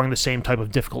keep throwing the same type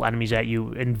of difficult enemies at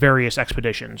you in various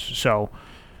expeditions. So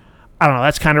I don't know.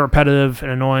 That's kind of repetitive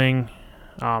and annoying.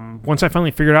 Once I finally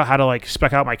figured out how to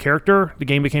spec out my character, the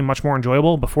game became much more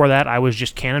enjoyable. Before that, I was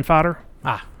just cannon fodder.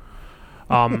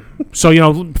 So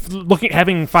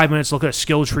having 5 minutes to look at a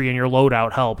skill tree in your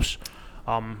loadout helps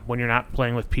when you're not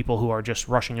playing with people who are just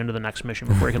rushing into the next mission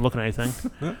before you can look at anything.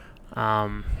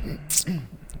 I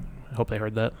hope they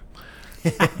heard that.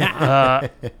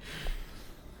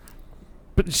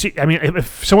 But see, I mean,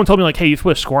 if someone told me hey, you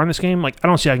put a score on this game, I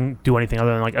don't see I can do anything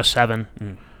other than a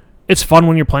 7. It's fun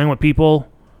when you're playing with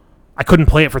people. I couldn't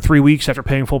play it for 3 weeks after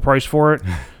paying full price for it.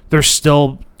 There's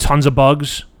still tons of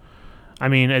bugs. I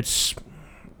mean, I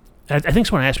think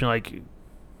someone asked me I don't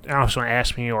know if someone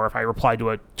asked me or if I replied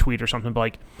to a tweet or something,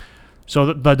 but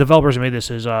so the developers who made this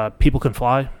is People Can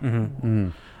Fly.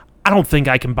 I don't think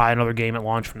I can buy another game at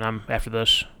launch from them after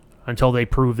this until they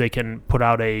prove they can put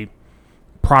out a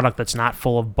product that's not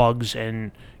full of bugs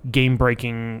and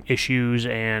game-breaking issues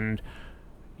and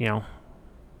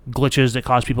glitches that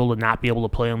cause people to not be able to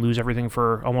play and lose everything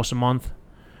for almost a month.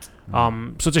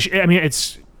 So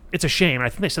it's a shame. I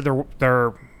think they said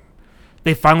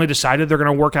they finally decided they're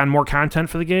going to work on more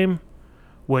content for the game,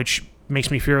 which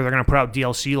makes me fear they're going to put out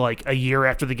DLC a year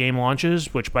after the game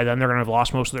launches, which by then they're going to have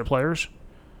lost most of their players.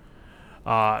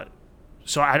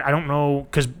 So I don't know,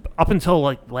 because up until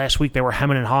last week they were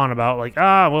hemming and hawing about we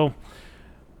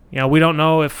don't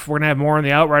know if we're gonna have more in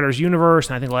the Outriders universe,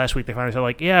 and I think last week they finally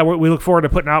said we look forward to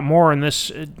putting out more in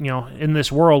this in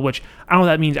this world, which I don't know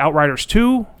if that means Outriders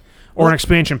 2 or an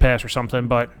expansion pass or something,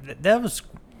 but that was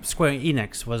Square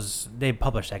Enix they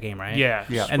published that game, right? Yeah.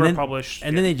 And then published,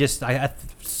 and then they just I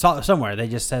saw somewhere they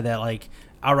just said that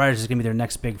Outriders is gonna be their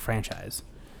next big franchise.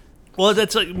 Well,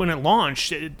 that's when it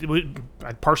launched,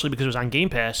 partially because it was on Game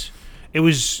Pass. It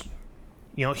was,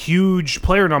 huge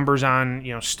player numbers on,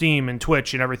 Steam and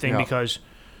Twitch and everything because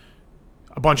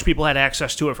a bunch of people had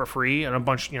access to it for free, and a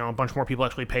bunch more people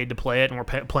actually paid to play it and were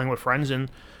playing with friends. And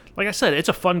like I said, it's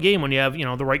a fun game when you have,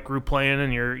 the right group playing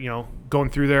and you're, going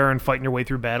through there and fighting your way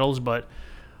through battles. But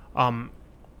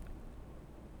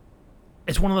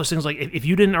it's one of those things if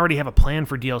you didn't already have a plan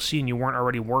for DLC and you weren't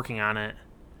already working on it,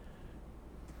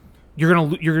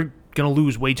 you're gonna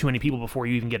lose way too many people before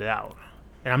you even get it out.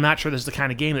 And I'm not sure this is the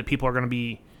kind of game that people are going to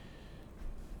be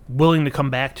willing to come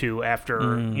back to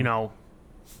after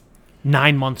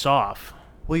 9 months off.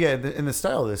 Well, yeah, in the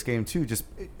style of this game too, just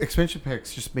expansion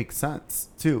packs just make sense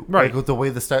too, right? With the way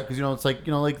the style, because it's like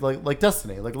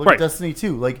Destiny, look at Destiny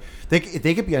 2,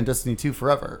 they could be on Destiny 2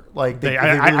 forever, I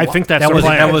think that was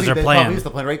their plan. Probably is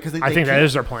the plan, right? Because I think that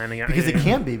is their plan again. Because it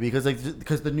can be because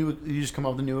you just come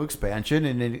out with a new expansion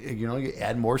and then you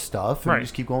add more stuff and you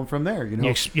just keep going from there.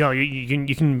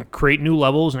 You can create new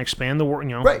levels and expand the world.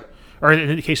 Right. Or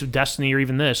in the case of Destiny or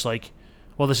even this,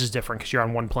 well, this is different because you're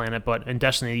on one planet, but in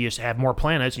Destiny, you just have more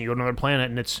planets, and you go to another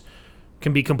planet, and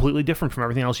can be completely different from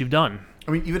everything else you've done.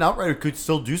 I mean, even Outrider could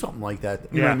still do something like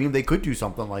that. You know what I mean? They could do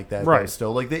something like that. Right.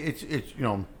 Still,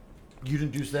 you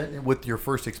introduce that with your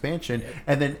first expansion,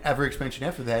 and then every expansion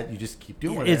after that, you just keep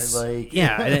doing it.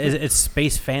 It's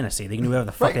space fantasy. They can do whatever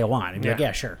the fuck they want. And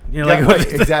be sure.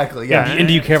 Exactly. Yeah. And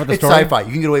do you care about the it's story? Sci-fi.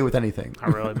 You can get away with anything. I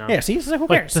really know. Yeah. See, it's who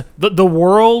cares? The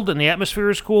world and the atmosphere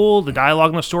is cool. The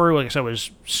dialogue and the story, like I said, was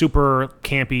super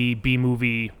campy B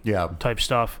movie type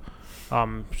stuff.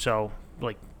 So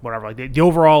whatever. The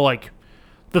overall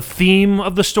the theme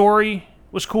of the story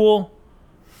was cool.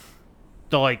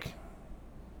 The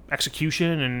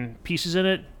execution and pieces in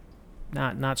it,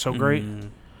 not so great. See,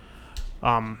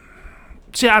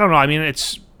 I don't know. I mean,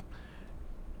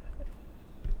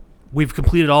 we've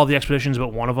completed all the expeditions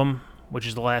but one of them, which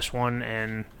is the last one,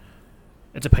 and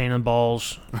it's a pain in the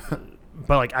balls.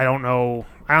 But like, I don't know.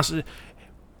 Honestly,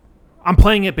 I'm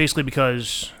playing it basically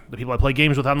because the people I play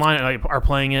games with online are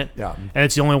playing it, and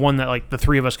it's the only one that like the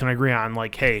three of us can agree on.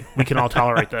 Like, hey, we can all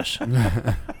tolerate this.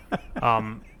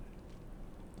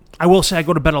 I will say I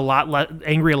go to bed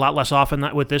angry a lot less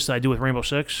often with this than I do with Rainbow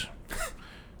Six.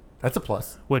 That's a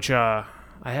plus. Which I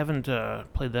haven't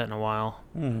played that in a while.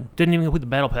 Didn't even complete the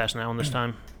battle pass now this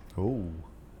time. Oh,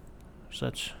 so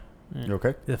that's. You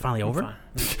okay? Is it finally over?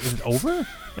 Is it over?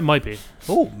 It might be.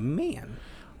 Oh man.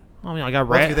 I mean, I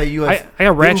got I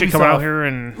got Ratchet coming out here,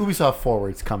 and Ubisoft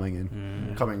Forward's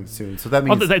coming soon. So that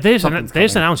means they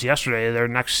just announced yesterday their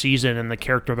next season and the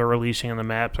character they're releasing and the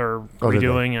maps are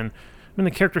redoing. And I mean,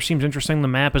 the character seems interesting. The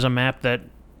map is a map that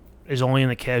is only in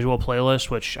the casual playlist,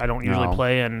 which I don't usually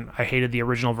play, and I hated the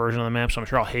original version of the map, so I'm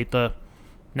sure I'll hate the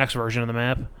next version of the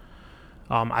map.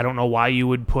 I don't know why you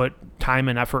would put time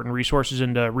and effort and resources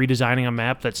into redesigning a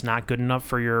map that's not good enough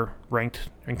for your ranked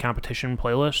and competition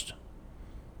playlist.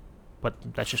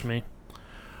 But that's just me.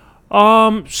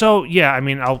 So yeah, I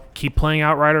mean, I'll keep playing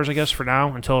Outriders, I guess, for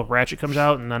now until Ratchet comes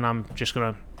out, and then I'm just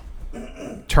gonna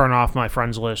turn off my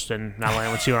friends list and not let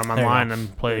anyone see when I'm online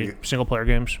and play single player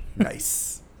games.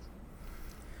 Nice.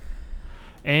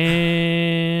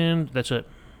 And that's it.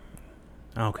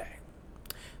 Okay.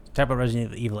 Talked about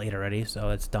Resident Evil 8 already, so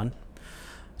it's done.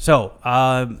 So,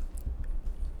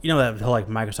 you know that whole like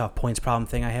Microsoft points problem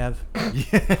thing I have?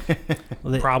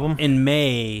 Problem? In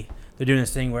May, they're doing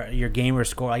this thing where your gamer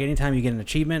score, like anytime you get an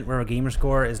achievement, where a gamer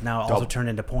score is now also turned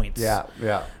into points. Yeah.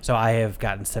 So I have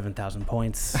gotten 7,000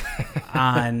 points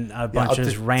on a bunch of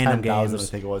just random 10,000, games.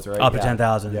 I think it was, right? Up to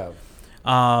 10,000. Yeah.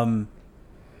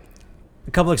 A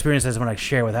couple experiences I want to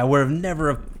share with. I would have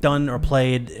never have done or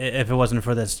played if it wasn't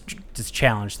for this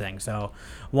challenge thing. So,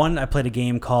 one, I played a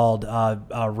game called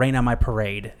Rain on My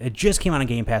Parade. It just came out on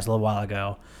Game Pass a little while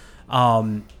ago.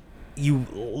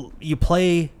 You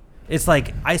play. It's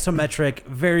like isometric,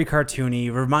 very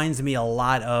cartoony. Reminds me a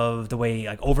lot of the way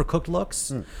like Overcooked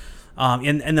looks.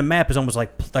 And the map is almost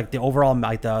like the overall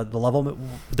like the level,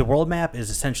 the world map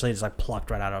is essentially just like plucked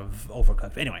right out of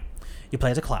Overcooked. Anyway, you play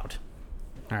as a cloud.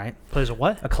 All right. Plays a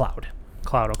what? A cloud.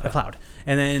 Cloud, okay. A cloud.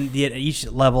 And then each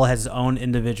level has its own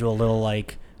individual little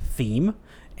like theme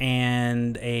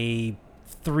and a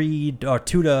 2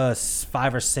 to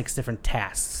 5 or 6 different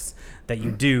tasks that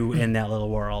you do in that little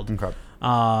world. Okay.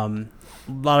 A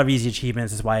lot of easy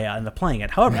achievements is why I ended up playing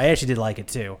it. However, I actually did like it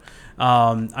too.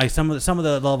 Some of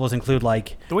the levels include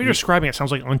like the way you're describing it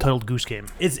sounds like Untitled Goose Game.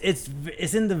 It's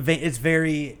in the it's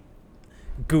very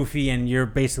goofy, and you're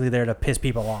basically there to piss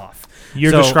people off.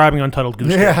 You're describing Untitled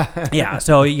Goose Game. Yeah.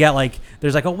 So you got like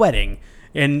there's like a wedding,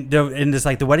 and this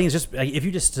like the wedding is just like if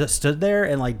you just stood there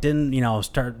and like didn't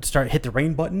start hit the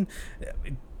rain button,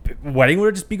 wedding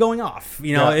would just be going off.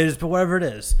 It is whatever it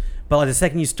is. But like the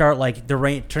second you start like the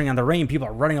rain turning on the rain, people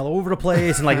are running all over the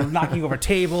place and like knocking over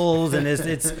tables, and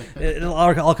it's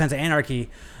all kinds of anarchy.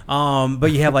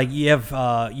 But you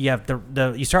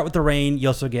start with the rain. You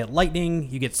also get lightning,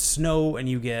 you get snow, and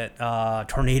you get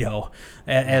tornado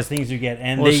as things you get.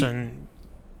 And listen,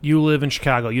 you live in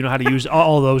Chicago. You know how to use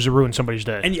all of those to ruin somebody's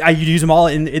day. And you use them all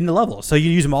in the level. So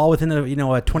you use them all within a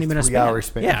 20-minute span. 3-hour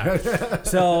span. Yeah.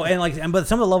 So but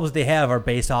some of the levels they have are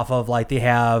based off of like they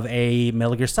have a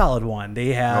Metal Gear Solid one.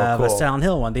 They have a Silent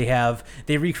Hill one.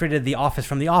 They recreated The Office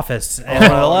from The Office as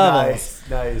one of the levels.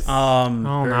 Nice.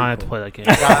 Now I have to play that game.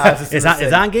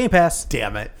 It's on Game Pass.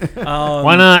 Damn it.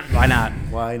 Why not? Why not?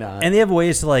 Why not? And they have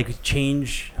ways to like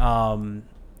change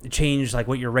like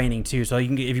what you're raining to. So you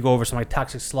can if you go over some like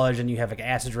toxic sludge and you have like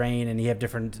acid rain and you have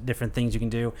different things you can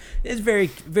do. It's very,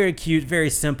 very cute, very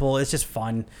simple. It's just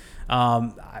fun.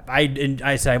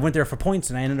 I said I went there for points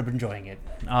and I ended up enjoying it.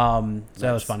 So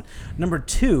that was fun. Number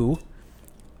 2,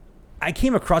 I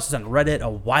came across this on Reddit a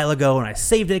while ago and I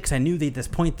saved it because I knew this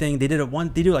point thing. They do it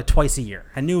like twice a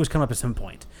year. I knew it was coming up at some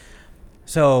point.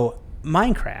 So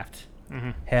Minecraft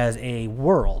has a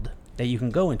world that you can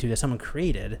go into that someone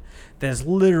created that's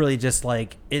literally just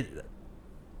like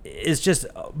it's just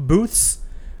booths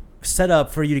set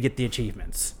up for you to get the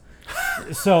achievements.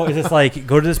 So it's just like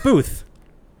go to this booth,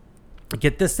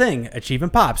 get this thing,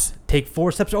 achievement pops, take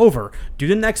 4 steps over, do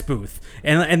the next booth,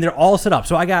 and they're all set up.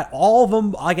 So I got all of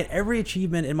them. I get every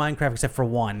achievement in Minecraft except for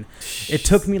one. It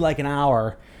took me like an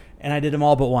hour and I did them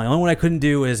all but one. The only one I couldn't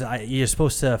do is you're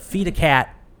supposed to feed a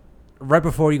cat right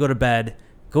before you go to bed,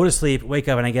 go to sleep, wake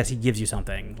up, and I guess he gives you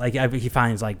something. Like he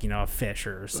finds like a fish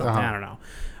or something. I don't know.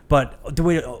 But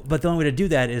the only way to do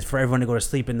that is for everyone to go to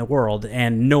sleep in the world,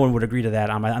 and no one would agree to that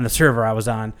on the server I was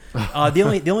on. They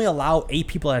only allow 8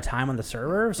 people at a time on the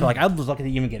server, so like I was lucky to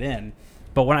even get in.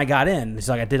 But when I got in, it's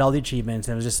like I did all the achievements,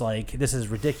 and it was just like, this is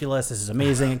ridiculous, this is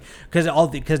amazing,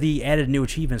 because they added new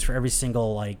achievements for every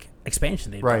single like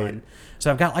expansion they've done.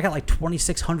 So I got like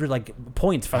 2,600 like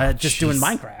points for just doing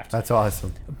Minecraft. That's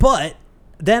awesome. But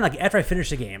then like after I finished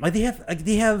the game, like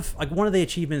they have like one of the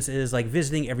achievements is like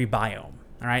visiting every biome.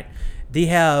 All right, they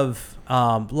have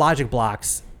logic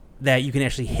blocks that you can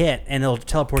actually hit, and it'll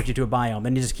teleport you to a biome.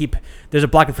 And you just there's a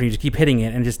block in front of you, just keep hitting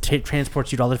it, and it just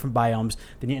transports you to all the different biomes.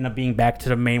 Then you end up being back to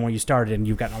the main where you started, and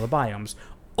you've gotten all the biomes.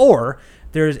 Or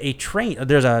there's a train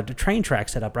track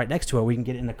set up right next to it where you can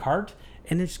get in the cart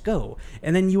and just go.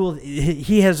 And then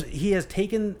he has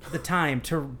taken the time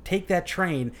to take that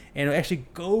train and actually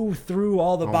go through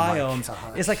all the biomes.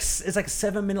 It's like a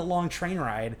 7-minute long train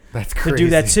ride. That's crazy. To do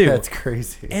that too. That's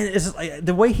crazy. And it's just like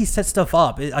the way he sets stuff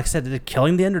up. Like I said,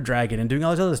 killing the Ender Dragon and doing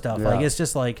all this other stuff. Yeah. Like it's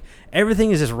just like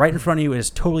everything is just right in front of you.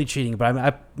 Is totally cheating. But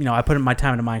I put in my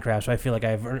time into Minecraft, so I feel like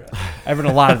I've earned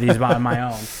a lot of these on my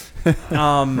own.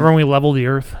 Remember when we leveled the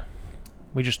earth?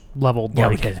 We just leveled. Yeah,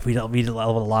 we did. We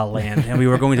leveled a lot of land, and we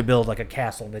were going to build like a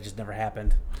castle that just never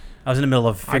happened. I was in the middle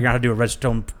of figuring out how to do a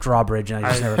redstone drawbridge, and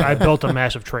I built a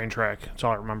massive train track. That's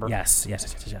all I remember. Yes.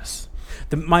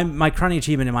 My crowning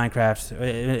achievement in Minecraft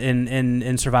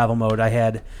in survival mode, I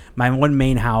had my one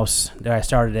main house that I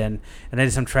started in, and I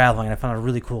did some traveling, and I found a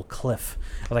really cool cliff.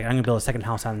 I was like, I'm gonna build a second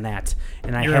house on that,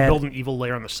 and You're gonna build an evil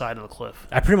lair on the side of the cliff.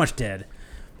 I pretty much did.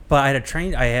 But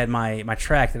I had my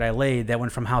track that I laid that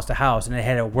went from house to house, and it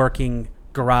had a working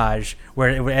garage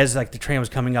where as like the train was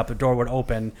coming up, the door would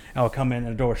open, and I would come in,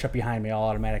 and the door would shut behind me all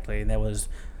automatically. And that was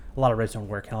a lot of redstone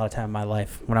work and a lot of time in my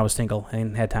life when I was single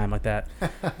and had time like that.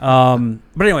 But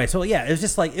anyway, so yeah, it was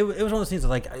just like it was one of those things that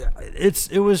like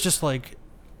it was just like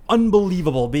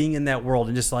unbelievable being in that world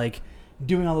and just like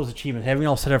doing all those achievements, having it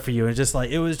all set up for you. And just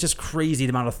like it was just crazy the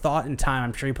amount of thought and time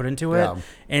I'm sure you put into it,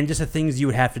 and just the things you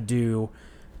would have to do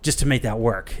just to make that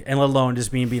work, and let alone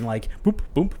just being like boop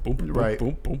boom boom boom right.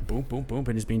 boom boom boom boom boom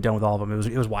and just being done with all of them.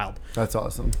 It was wild. That's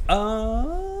awesome.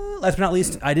 Last but not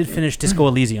least, I did finish Disco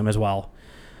Elysium as well.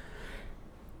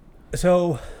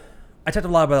 So I talked a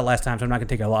lot about it last time, so I'm not gonna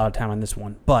take a lot of time on this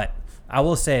one. But I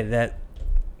will say that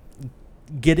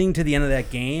getting to the end of that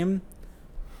game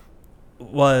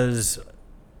was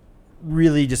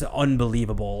really just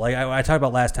unbelievable. Like I talked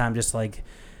about last time, just like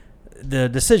the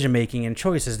decision making and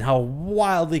choices and how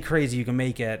wildly crazy you can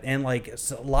make it, and like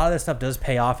a lot of that stuff does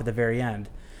pay off at the very end.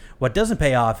 What doesn't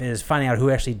pay off is finding out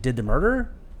who actually did the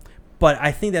murder, but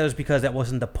I think that was because that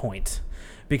wasn't the point,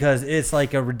 because it's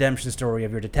like a redemption story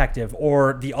of your detective,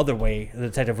 or the other way, the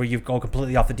detective, where you go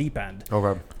completely off the deep end.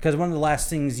 Okay. Because one of the last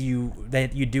things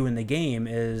that you do in the game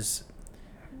is,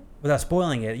 without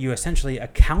spoiling it, you essentially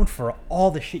account for all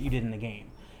the shit you did in the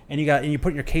game, and you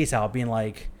put your case out being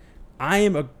like, I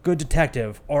am a good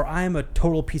detective, or I am a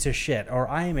total piece of shit, or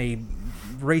I am a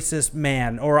racist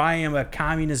man, or I am a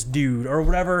communist dude, or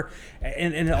whatever.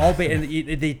 And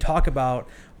they talk about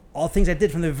all things I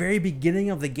did from the very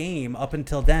beginning of the game up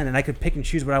until then, and I could pick and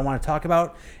choose what I want to talk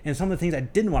about, and some of the things I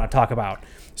didn't want to talk about.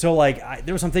 So like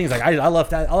there were some things like I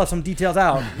left some details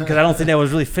out because I don't think that was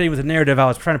really fitting with the narrative I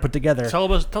was trying to put together.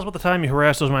 Tell us about the time you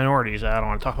harassed those minorities. I don't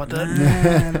want to talk about that.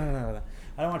 No.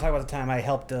 I don't want to talk about the time I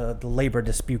helped the labor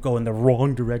dispute go in the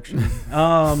wrong direction.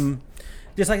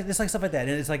 Just like stuff like that,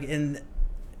 and it's like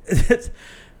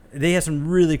they have some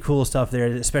really cool stuff there,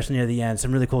 especially near the end.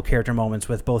 Some really cool character moments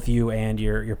with both you and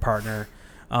your partner.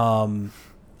 I know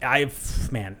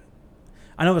it's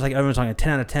like everyone's talking a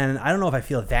 10 out of 10. I don't know if I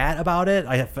feel that about it.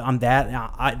 I'm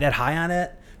that high on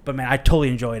it, but man, I totally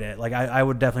enjoyed it. Like I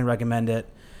would definitely recommend it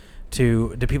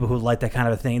to people who like that kind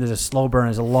of a thing. There's a slow burn,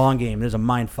 there's a long game, there's a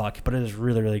mind fuck, but it is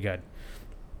really, really good.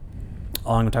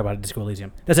 All I'm going to talk about is Disco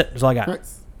Elysium. That's it. That's all I got. Right.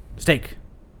 Steak.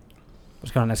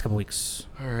 What's going on next couple weeks?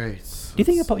 All right. Do you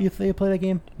think you'll play that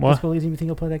game? What? Disco Elysium, you think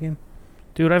you'll play that game?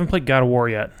 Dude, I haven't played God of War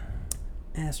yet.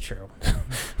 That's true.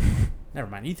 Never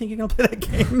mind. You think you're going to play that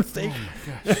game? Steak?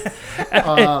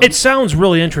 Oh my gosh. It sounds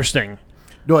really interesting.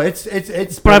 No, it's.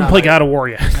 But I haven't played God of War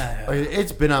yet.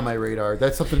 It's been on my radar.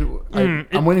 That's something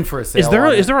I'm waiting for a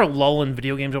sale. Is there a lull in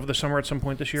video games over the summer at some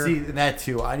point this year? See, that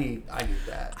too. I need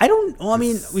that. I don't. Well, I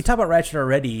mean, we talked about Ratchet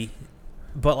already,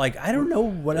 but like, I don't know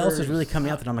what else is really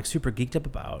coming out that I'm like super geeked up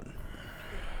about.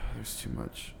 There's too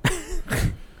much.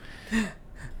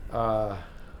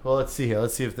 Well, let's see here.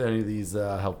 Let's see if any of these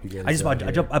help you guys.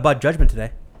 I bought Judgment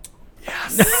today.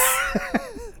 Yes.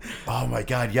 Oh my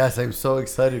God, yes! I'm so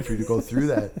excited for you to go through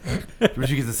that. Where'd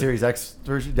you get the Series X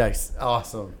version? Nice,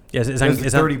 awesome. Yes, It's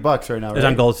 $30 right now. It's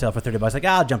on gold sale for $30. Like,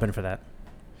 I'll jump in for that.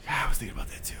 Yeah, I was thinking about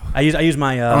that too. I use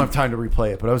my. I don't have time to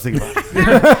replay it, but I was thinking about it.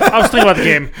 I was thinking about the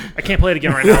game. I can't play it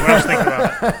again right now, but I was thinking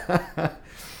about it.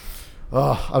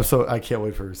 Oh, I can't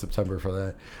wait for September for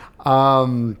that.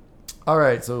 All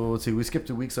right, so let's see. We skipped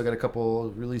a week, so I got a couple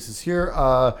releases here.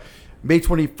 May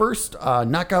 21st,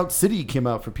 Knockout City came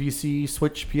out for PC,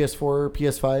 Switch, PS4,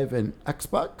 PS5, and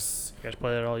Xbox. You guys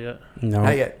play that all yet? No.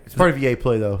 Not yet. It's part of EA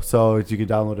Play, though, so you can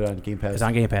download it on Game Pass. It's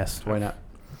on Game Pass. Why not?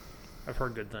 I've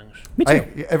heard good things. Me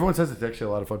too. Everyone says it's actually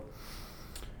a lot of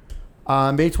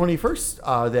fun. May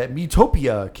 21st, that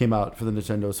Miitopia came out for the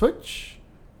Nintendo Switch.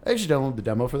 I actually downloaded the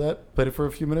demo for that, played it for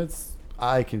a few minutes.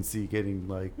 I can see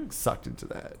getting sucked into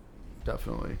that.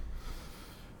 Definitely.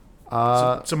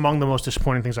 It's among the most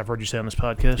disappointing things I've heard you say on this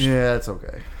podcast. Yeah, it's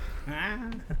okay.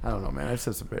 I don't know, man. I've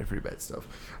said some pretty bad stuff.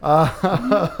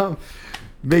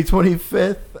 May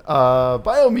 25th,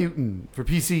 Biomutant for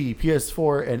PC,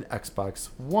 PS4, and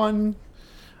Xbox One.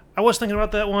 I was thinking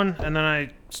about that one, and then I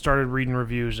started reading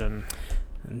reviews and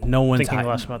no one's thinking high,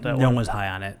 less about that no one. one's high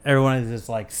on it. Everyone is just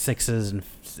like sixes and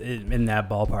in that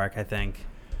ballpark, I think.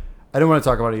 I don't want to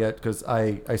talk about it yet because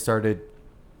I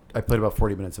played about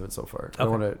 40 minutes of it so far.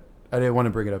 Okay. I didn't want to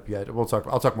bring it up yet. I'll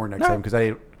talk more next time because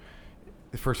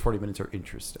the first 40 minutes are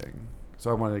interesting. So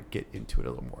I want to get into it a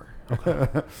little more.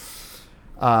 Okay.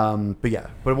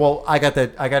 I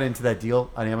got into that deal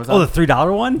on Amazon. Oh, the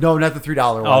 $3 one? No, not the $3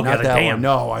 one. Oh, not that damn. one.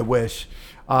 No, I wish.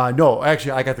 No,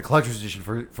 actually, I got the collector's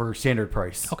edition for standard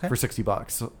price for $60.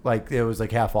 So, it was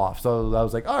half off. So I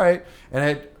was like, all right.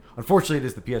 And unfortunately, it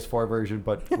is the PS4 version,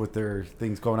 but with their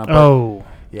things going on. Oh,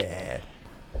 yeah.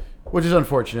 Which is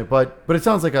unfortunate, but it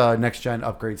sounds like a next gen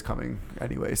upgrade's coming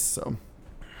anyways, so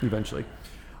eventually.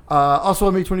 Also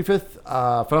on May 25th,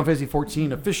 Final Fantasy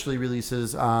XIV officially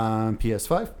releases on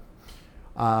PS5.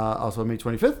 Also on May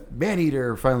 25th,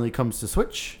 Maneater finally comes to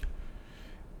Switch.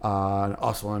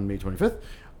 Also on May 25th,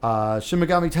 Shin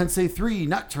Megami Tensei 3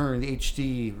 Nocturne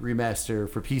HD remaster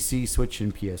for PC, Switch,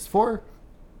 and PS4.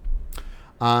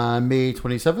 On May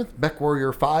 27th,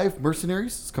 MechWarrior 5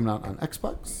 Mercenaries is coming out on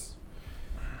Xbox.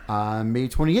 On May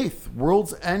 28th,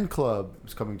 World's End Club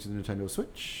is coming to the Nintendo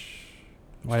Switch.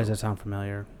 Why does that sound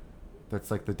familiar? That's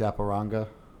like the Daparanga.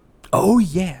 Oh,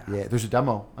 yeah. Yeah, there's a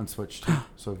demo on Switch too,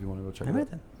 so if you want to go check it out.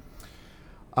 Then.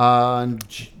 On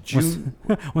June...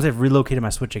 Once I've relocated my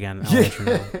Switch again, I'll let you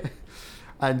know.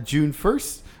 On June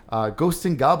 1st, Ghosts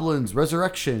and Goblins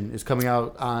Resurrection is coming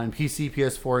out on PC,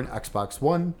 PS4, and Xbox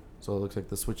One. So it looks like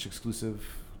the Switch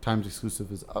Times exclusive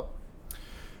is up.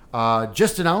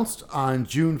 Just announced on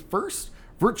June 1st,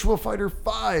 Virtua Fighter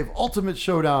 5 Ultimate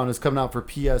Showdown is coming out for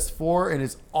PS4 and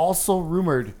is also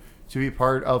rumored to be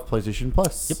part of PlayStation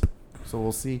Plus. Yep. So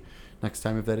we'll see next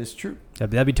time if that is true.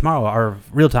 That'd be tomorrow, or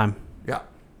real time. Yeah.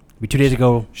 It'd be 2 days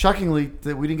ago. Shockingly,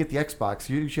 that we didn't get the Xbox.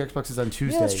 Usually Xbox is on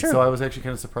Tuesday. that's true. So I was actually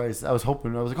kind of surprised. I was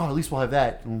hoping. I was like, at least we'll have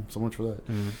that. So much for that.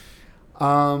 Mm-hmm.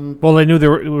 Well, they knew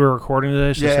we were recording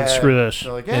today, so they said, screw this.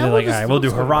 They're like, And they're like, all right, we'll do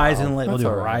just Horizon. tomorrow. We'll do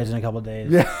That's all right. Horizon in a couple of days.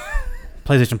 Yeah.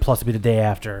 PlayStation Plus will be the day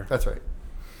after. That's right.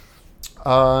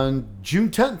 On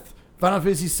June 10th, Final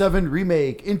Fantasy VII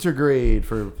Remake Intergrade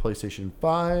for PlayStation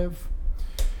 5.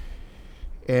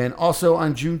 And also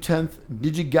on June 10th,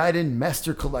 Ninja Gaiden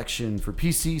Master Collection for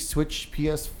PC, Switch,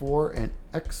 PS4, and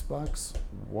Xbox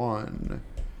One.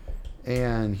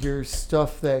 And here's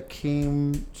stuff that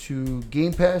came to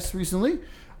Game Pass recently.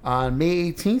 On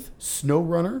May 18th,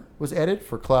 SnowRunner was added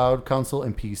for cloud, console,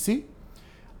 and PC.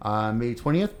 On May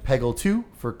 20th, Peggle 2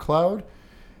 for cloud.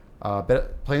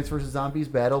 Plants vs. Zombies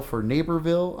Battle for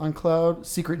Neighborville on cloud.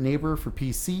 Secret Neighbor for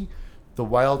PC. The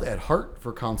Wild at Heart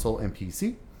for console and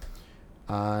PC.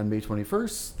 On May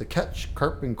 21st, The Catch,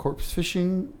 Carp, and Corpse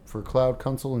Fishing for cloud,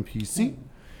 console, and PC.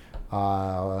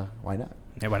 Why not?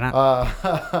 Yeah, why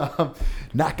not?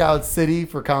 Knockout City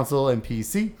for console and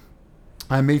PC.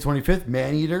 On May 25th,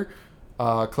 Maneater,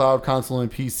 cloud, console,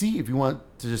 and PC. If you want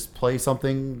to just play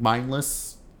something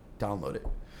mindless, download it.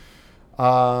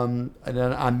 And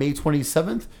then on May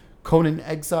 27th, Conan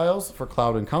Exiles for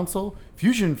cloud and console.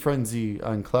 Fusion Frenzy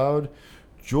on cloud.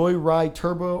 Joyride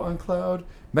Turbo on cloud.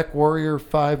 MechWarrior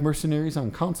 5 Mercenaries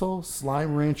on console.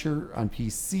 Slime Rancher on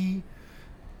PC.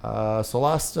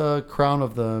 Solasta, Crown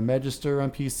of the Magister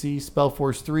on PC.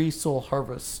 Spellforce 3, Soul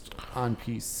Harvest on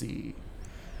PC.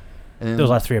 And Those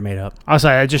last three are made up. I was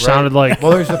like, it just sounded like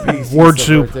well, there's the PC word stuff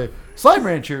soup. right there. Slime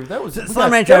Rancher, that was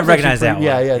Slime Rancher, I recognize that one.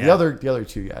 Yeah. Yeah. The other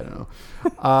two, I don't know.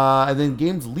 And then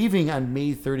games leaving on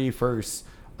May 31st: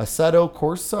 Assetto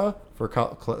Corsa for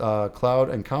cloud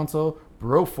and console.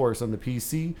 Broforce on the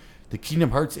PC, the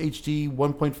Kingdom Hearts HD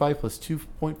 1.5 plus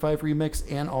 2.5 remix,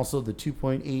 and also the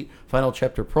 2.8 Final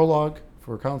Chapter Prologue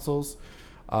for consoles.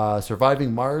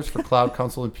 Surviving Mars for cloud,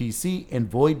 console, and PC,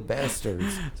 and Void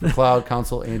Bastards for cloud,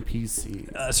 console, and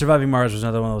PC. Surviving Mars was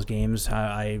another one of those games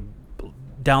I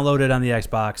downloaded on the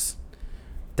Xbox,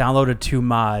 downloaded 2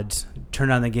 mods,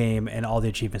 turned on the game, and all the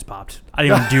achievements popped. I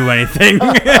didn't even do anything.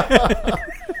 I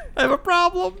have a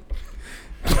problem.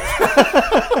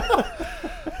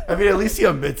 I mean, at least he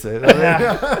admits it.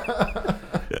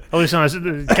 At least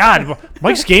God,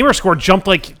 Mike's gamer score jumped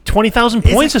like 20,000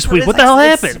 points this week. What the hell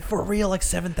happened? For real, like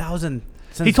 7,000.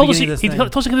 He told us he told us he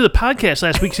could do the podcast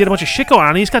last week. He had a bunch of shit going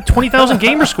on. He's got 20,000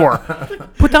 gamer score.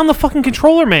 Put down the fucking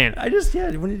controller, man.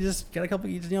 When you just get a couple,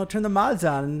 turn the mods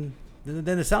on, and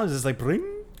then the sound is just like bling,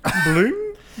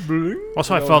 bling, bling.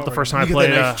 Also, I felt the first time I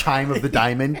played the nice chime of the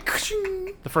diamond.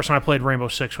 The first time I played Rainbow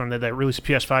Six when they released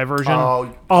the PS5 version.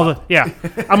 Oh,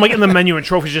 I'm like in the menu and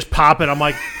trophies just popping. I'm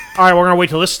like, all right, we're gonna wait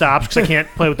till this stops because I can't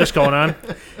play with this going on.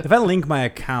 If I link my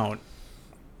account,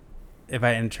 if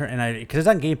I enter because it's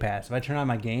on Game Pass, if I turn on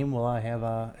my game, will I have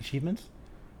achievements?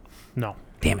 No.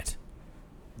 Damn it.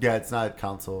 Yeah, it's not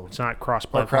console. It's not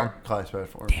cross-platform.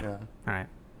 Cross-platform. Damn. Yeah. All right.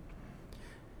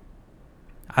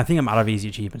 I think I'm out of easy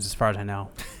achievements as far as I know.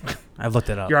 I've looked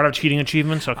it up. You're out of cheating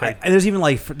achievements? Okay. There's even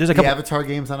there's a couple Avatar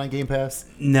games on Game Pass?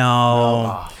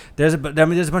 No. There's a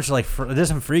bunch of there's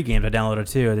some free games I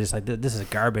downloaded too. They're just like, this is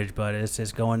garbage, but it's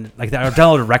just going I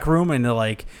downloaded Rec Room and they're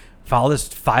like, follow this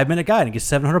 5-minute guide and get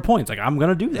 700 points. Like, I'm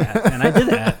gonna do that, and I did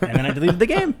that, and then I deleted the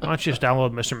game. Why don't you just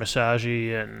download Mr.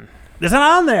 Masagi and? It's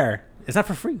not on there. It's not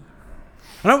for free.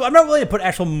 I'm not willing to put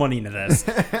actual money into this.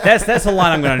 That's the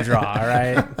line I'm going to draw. All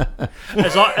right.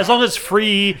 As long as it's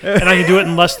free and I can do it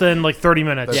in less than 30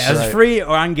 minutes. Yeah, if it's free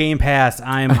or on Game Pass,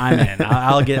 I'm in.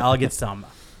 I'll get some.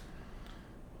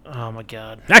 Oh my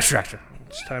God. Extra.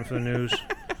 It's time for the news.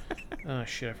 Oh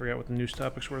shit! I forgot what the news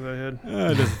topics were that I had.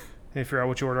 Can you figure out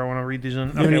which order I want to read these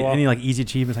in? Okay, any easy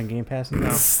achievements on Game Pass? No.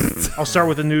 I'll start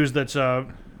with the news that's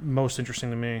most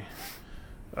interesting to me.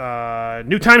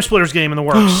 New TimeSplitters game in the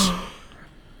works.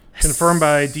 Confirmed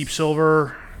by Deep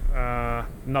Silver.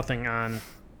 Nothing on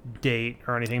date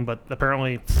or anything, but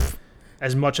apparently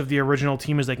as much of the original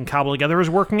team as they can cobble together is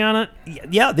working on it.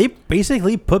 Yeah, they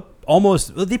basically put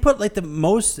the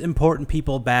most important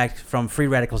people back from Free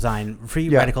Radical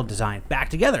Design back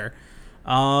together.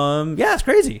 Yeah, it's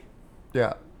crazy.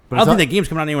 Yeah. But I don't think that game's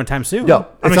coming out anytime soon. No,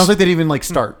 it sounds like they didn't even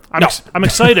start. I'm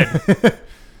excited.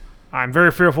 I'm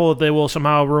very fearful that they will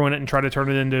somehow ruin it and try to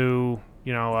turn it into,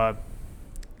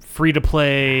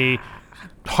 free-to-play,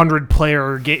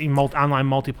 100-player online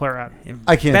multiplayer.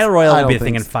 I can't. Battle Royale will be a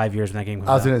thing in 5 years when that game comes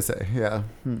out. I was going to say, yeah.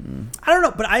 I don't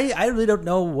know, but I really don't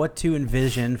know what to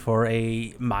envision for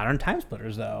a modern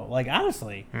TimeSplitters, though. Like,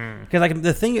 honestly. Because,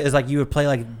 the thing is, you would play,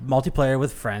 multiplayer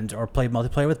with friends or play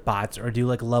multiplayer with bots or do,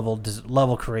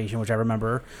 level creation, which I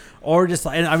remember. Or just,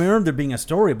 and I remember there being a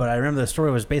story, but I remember the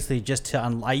story was basically just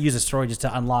to, I use a story just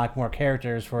to unlock more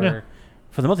characters for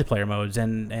the multiplayer modes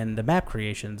and the map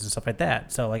creations and stuff like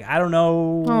that. So, I don't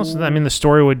know. Well, the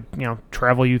story would,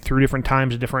 travel you through different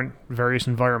times, different various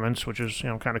environments, which is,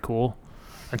 kind of cool.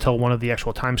 Until one of the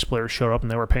actual TimeSplitters showed up and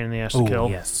they were a pain in the ass to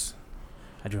kill. Yes.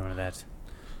 I do remember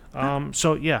that.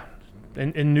 So, yeah.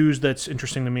 In news that's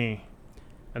interesting to me.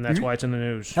 And that's why it's in the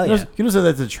news. Hell yeah. You know, so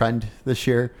that's a trend this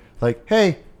year.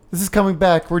 Hey, this is coming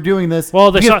back. We're doing this.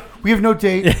 Well, we have no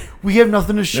date. We have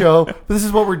nothing to show. But this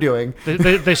is what we're doing.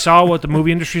 They saw what the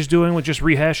movie industry is doing with just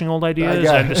rehashing old ideas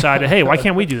and decided, hey, why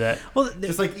can't we do that? Well,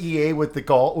 just like EA with the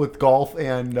golf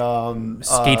and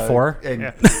Skate 4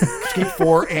 and Skate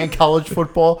 4 and college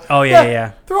football. Oh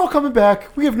yeah. They're all coming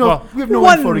back. We have no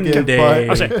one info to give. day. But I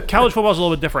was saying, college football is a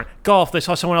little bit different. Golf, they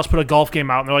saw someone else put a golf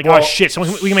game out and they're like, oh shit,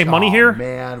 we can make money here.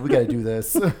 Man, we got to do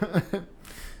this.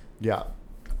 Yeah.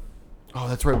 Oh,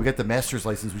 that's right. We got the master's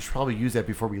license. We should probably use that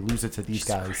before we lose it to these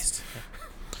guys. Christ.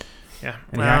 Yeah.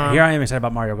 And here I am excited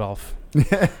about Mario Golf.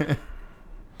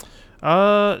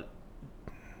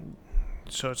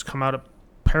 So it's come out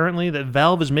apparently that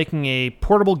Valve is making a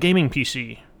portable gaming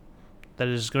PC that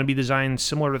is going to be designed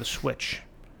similar to the Switch.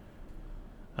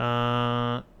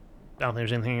 I don't think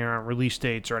there's anything around release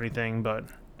dates or anything, but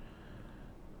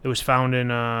it was found it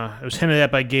was hinted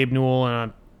at by Gabe Newell in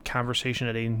a conversation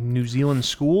at a New Zealand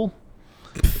school.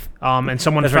 And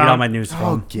someone That's found all my news from.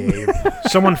 Oh, Gabe.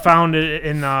 Someone found it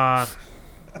in the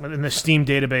Steam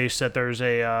database that there's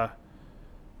a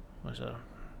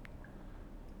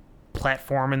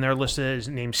platform in there listed is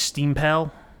named SteamPal.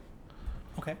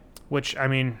 Okay. Which,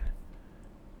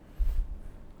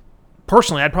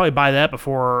 personally, I'd probably buy that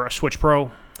before a Switch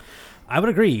Pro. I would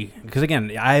agree because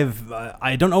again,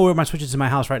 I don't know where my Switch is in my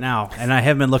house right now, and I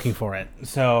haven't been looking for it.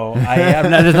 So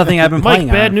there's nothing I've been playing.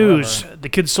 Myke, bad on news. forever. The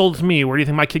kid sold it to me. Where do you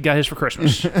think my kid got his for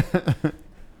Christmas?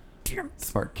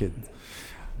 Smart kid.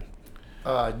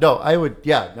 No, I would.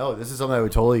 Yeah, no. This is something I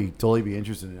would totally be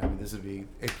interested in. I mean, this would be.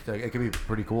 It could be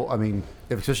pretty cool. I mean,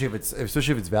 especially if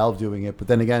it's Valve doing it. But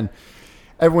then again,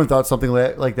 everyone thought something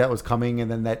like that was coming,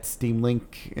 and then that Steam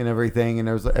Link and everything, and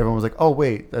everyone was like, "Oh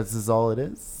wait, this is all it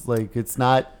is." Like it's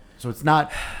not. So it's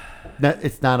not.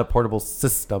 It's not a portable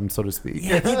system, so to speak.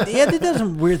 Yeah, they did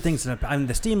some weird things. I mean,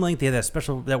 the Steam Link, they had that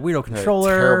weirdo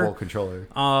controller. Terrible controller.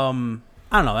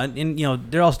 I don't know, and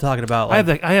they're also talking about.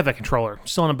 Like, I have that controller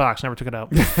still in a box. Never took it out.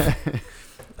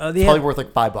 It's probably worth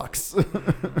like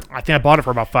 $5. I think I bought it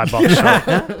for about $5.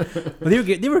 So. Well, they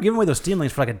were giving away those Steam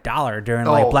Links for like $1 during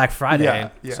like Black Friday.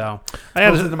 Yeah. So I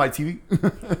had into my TV.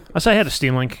 I say I had a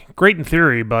Steam Link. Great in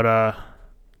theory, but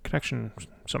connection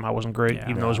somehow wasn't great,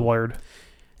 even though it was wired.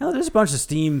 There's a bunch of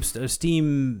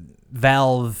Steam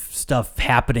Valve stuff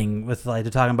happening with like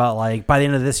they're talking about like by the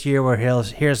end of this year where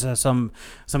here's some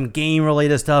game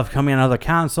related stuff coming on other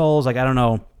consoles. Like I don't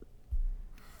know.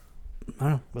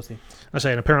 We'll see. I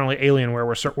say, and apparently Alienware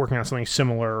was working on something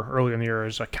similar earlier in the year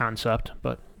as a concept,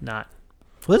 but not.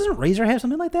 Well, doesn't Razer have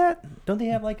something like that? Don't they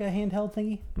have like a handheld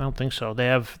thingy? I don't think so. They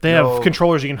have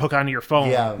controllers you can hook onto your phone.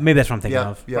 Yeah, maybe that's what I'm thinking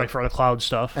of. Yeah. Like for the cloud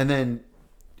stuff. And then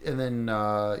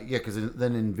because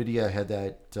then Nvidia had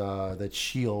that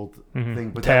Shield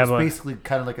thing, but that was basically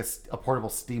kind of like a portable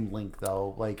Steam Link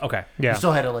though. Like okay, you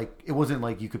still had to it wasn't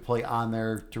like you could play on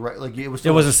there direct. Like it was. It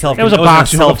was a self. It was a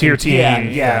box you hooked to your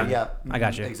TV. Yeah. I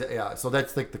got you. Yeah, so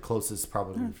that's like the closest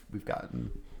probably we've gotten.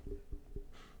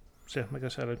 So, like I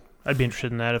said, I'd be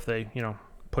interested in that if they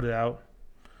put it out,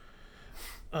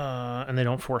 and they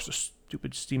don't force a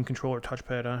stupid Steam controller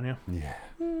touchpad on you. Yeah.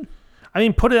 I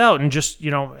mean, put it out and just,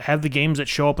 have the games that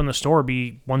show up in the store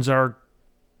be ones that are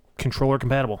controller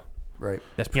compatible. Right.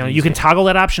 That's you can toggle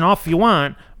that option off if you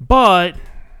want, but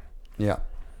yeah.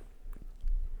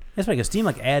 That's right, because Steam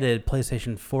added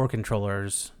PlayStation 4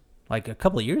 controllers like a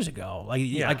couple of years ago.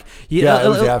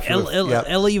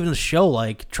 It'll even show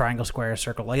like triangle, square,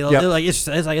 circle. Like it's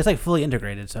fully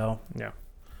integrated. So yeah.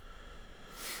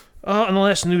 And the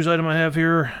last news item I have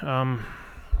here.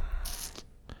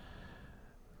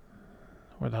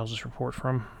 Where the hell is this report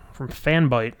from? From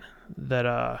Fanbyte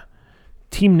that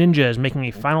Team Ninja is making a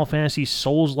Final Fantasy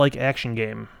Souls-like action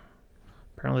game.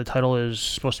 Apparently the title is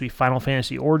supposed to be Final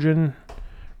Fantasy Origin,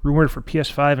 rumored for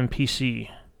PS5 and PC.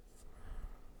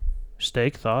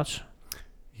 Steak, thoughts?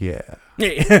 Yeah.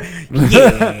 yeah.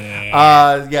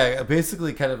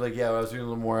 Basically kind of like, I was reading a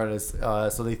little more on this.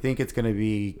 So they think it's going to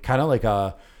be kind of like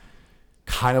a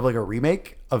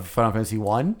remake of Final Fantasy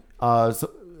 1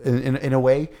 so in a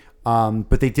way.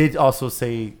 But they did also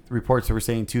say, reports that were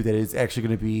saying too, that it's actually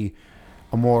going to be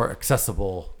a more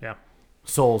accessible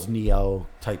Souls Neo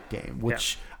type game,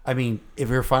 which I mean, if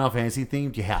you're Final Fantasy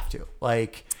themed, you have to.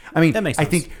 Like, I mean, that makes sense. I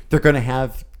think they're going to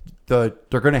have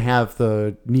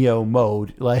the Neo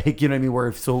mode, like, you know what I mean,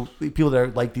 where people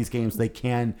that like these games, they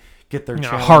can get their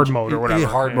hard mode or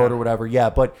whatever. Mode or whatever. Yeah,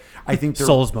 but I think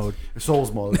Souls mode.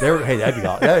 Hey,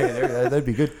 that'd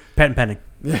be good. Patent pending.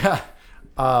 Yeah.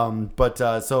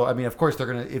 So I mean, of course they're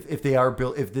gonna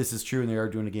if this is true and they are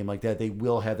doing a game like that, they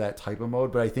will have that type of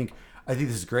mode. But I think this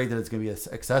is great that it's gonna be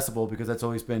accessible, because that's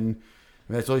always been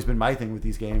my thing with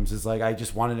these games, is like I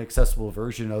just want an accessible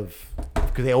version of,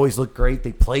 because they always look great,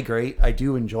 they play great, I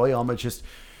do enjoy them. It's just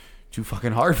too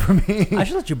fucking hard for me. I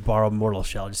should let you borrow Mortal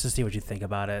Shell just to see what you think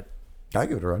about it. I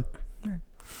give it a run.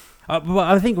 But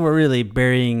I think we're really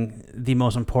burying the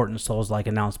most important Souls-like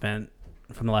announcement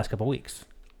from the last couple of weeks.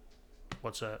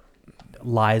 What's that?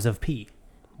 Lies of P.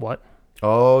 What?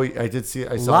 Oh, I did see.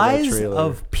 I saw that trailer.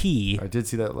 Lies of P. I did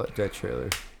see that trailer.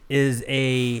 Is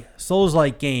a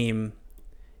Souls-like game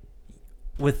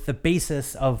with the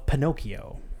basis of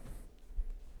Pinocchio.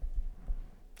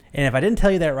 And if I didn't tell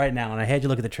you that right now, and I had you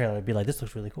look at the trailer, I'd be like, "This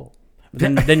looks really cool."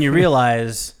 But then you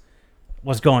realize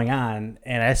what's going on,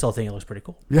 and I still think it looks pretty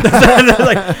cool. It's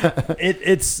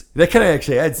that kind of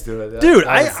actually adds to it, dude.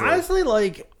 I honestly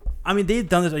like. I mean, they've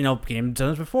done this, games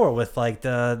done this before with like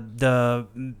the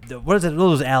what is it?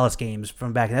 Those Alice games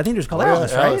from back then. I think they're called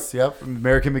Alice, right? Alice, yep.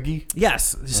 American McGee.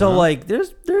 Yes. So like,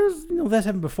 there's that's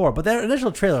happened before, but that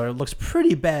initial trailer looks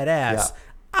pretty badass. Yeah.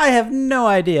 I have no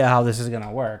idea how this is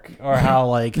gonna work, or how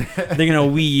like they're gonna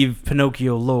weave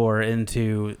Pinocchio lore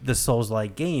into the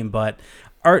Souls-like game. But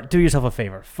Art, do yourself a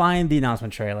favor, find the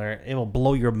announcement trailer. It will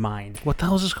blow your mind. What the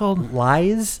hell is this called?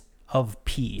 Lies of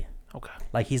P. Okay.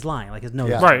 Like he's lying, like his nose.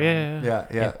 Yeah. Right, yeah.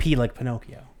 And P like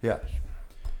Pinocchio. Yeah.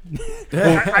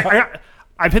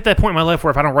 I I've hit that point in my life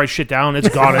where if I don't write shit down, it's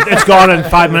gone. It's gone in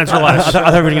 5 minutes or less. I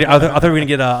thought we were going to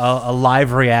get a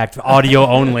live react, audio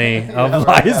only, of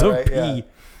Lies of P.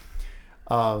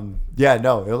 Yeah.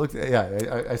 No, it looked.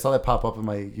 Yeah, I saw that pop up in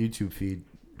my YouTube feed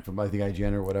from I think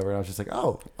IGN or whatever, and I was just like,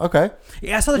 oh, okay.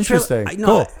 Yeah, I saw the interesting. Trailer.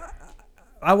 Cool.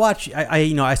 I watch.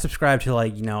 I subscribe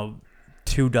to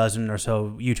 24 or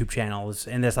so YouTube channels,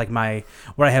 and that's like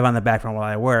what I have on the background while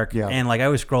I work. Yeah. And I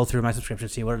always scroll through my subscription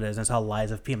to see what it is, and I saw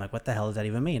Lies of P. I'm like, what the hell does that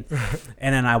even mean?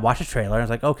 And then I watched a trailer, and I was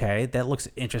like, okay, that looks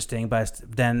interesting. But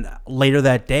then later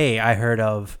that day, I heard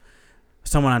of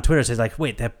someone on Twitter says like,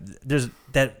 wait, that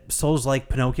Souls-like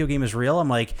Pinocchio game is real. I'm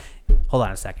like, hold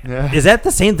on a second, is that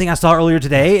the same thing I saw earlier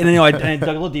today? And then I dug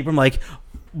a little deeper. I'm like,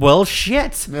 well,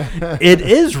 shit, it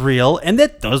is real, and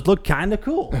that does look kind of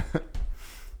cool.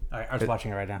 All right, I was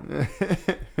watching it right now.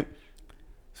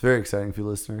 It's very exciting for you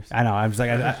listeners. I know. I was like,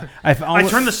 I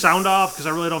turned the sound off because I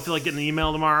really don't feel like getting an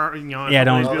email tomorrow. Yeah,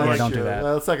 don't do that.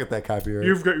 Let's not get that copyright.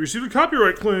 You received a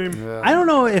copyright claim. Yeah. I don't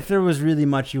know if there was really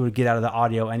much you would get out of the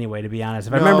audio anyway. To be honest,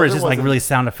 if I remember, it's just like really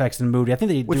sound effects and moody. I think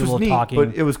they do a little talking,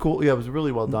 but it was cool. Yeah, it was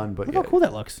really well done. But look how cool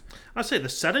that looks. I say the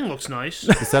setting looks nice.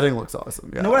 The setting looks awesome.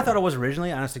 Yeah. You know what I thought it was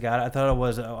originally? Honest to God, I thought it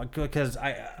was because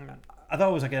I thought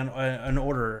it was like an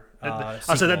order. I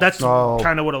said that's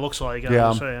kind of what it looks like.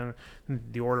 Yeah. Saying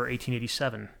the Order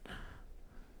 1887.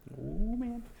 Oh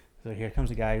man! So here comes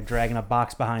a guy dragging a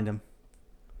box behind him.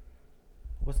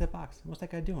 What's that box? What's that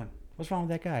guy doing? What's wrong with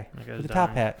that guy with the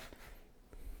top hat?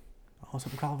 Oh,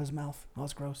 something crawled in his mouth. Oh,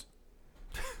 that's gross.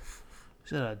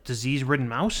 Is that a disease-ridden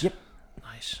mouse? Yep.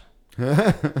 Nice.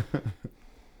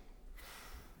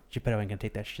 Geppetto ain't gonna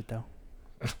take that shit though.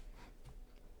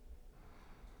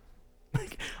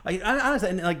 I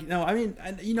honestly,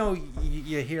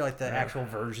 you hear like the actual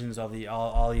versions of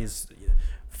all these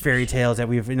fairy tales that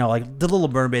we've, like the Little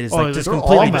Mermaid is just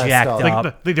completely jacked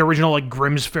up. Like the original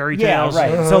Grimm's fairy tales.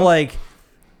 Yeah, right.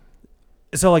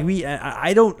 Is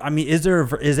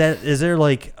there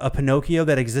like a Pinocchio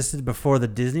that existed before the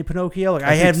Disney Pinocchio?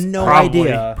 I have no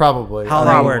idea. Probably how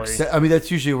that works. I mean,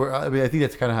 that's usually where. I mean, I think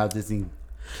that's kind of how Disney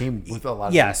came with a lot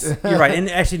of yes, things. you're right. And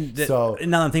actually, now that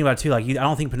I'm thinking about it too, I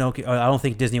don't think I don't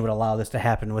think Disney would allow this to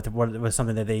happen with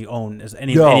something that they own as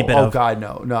any bit of. Oh God,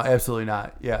 no, absolutely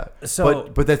not. Yeah. So,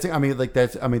 but that's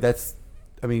Alice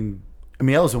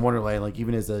in Wonderland, like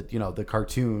even as the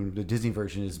cartoon, the Disney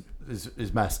version is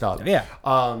messed up. Yeah.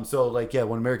 So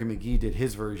when American McGee did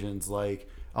his versions,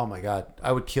 oh my God,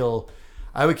 I would kill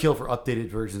for updated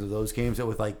versions of those games that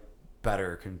with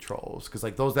better controls, because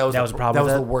that was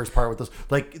the worst part with those,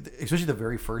 especially the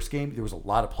very first game. There was a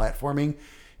lot of platforming.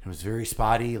 It was very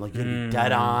spotty. You had to be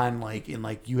dead on,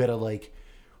 and you had to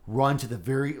run to the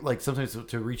very sometimes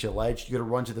to reach a ledge, you got to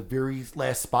run to the very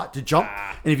last spot to jump,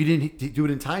 and if you didn't do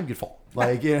it in time, you'd fall.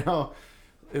 It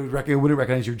wouldn't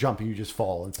recognize your jump and you just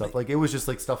fall and stuff. It was just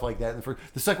stuff like that. And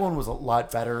the second one was a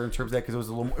lot better in terms of that, because it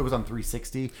was on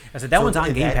 360. I said that one's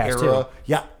on Game Pass too.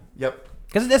 Yeah. Yep.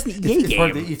 Because that's an EA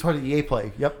game. It's part of the EA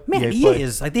play. Yep. Man, EA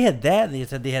is they had that. And they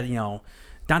said they had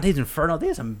Dante's Inferno. They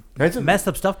had some messed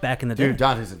up stuff back in the day. Dude,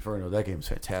 Dante's Inferno. That game's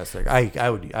fantastic. I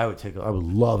would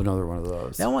love another one of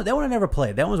those. That one I never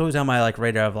played. That one's always on my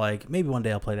radar of maybe one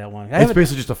day I'll play that one. It's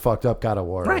basically just a fucked up God of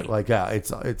War. Right.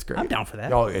 It's great. I'm down for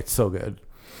that. Oh, it's so good.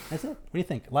 That's it. What do you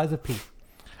think? Lies of P.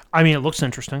 I mean, it looks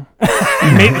interesting.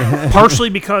 Maybe, partially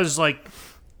because if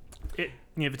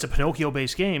it's a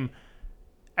Pinocchio-based game,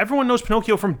 everyone knows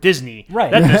Pinocchio from Disney. Right.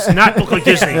 That does not look like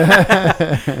Disney.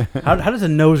 How does a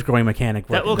nose growing mechanic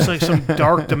work? That looks like some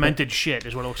dark, demented shit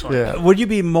is what it looks like. Yeah. Would you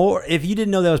be more, if you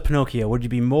didn't know that was Pinocchio, would you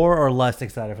be more or less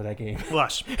excited for that game?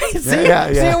 Less. See,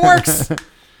 it works.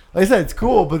 Like I said, it's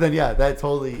cool, but then that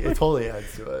totally adds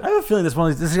to it. I have a feeling this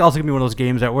is also gonna be one of those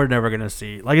games that we're never gonna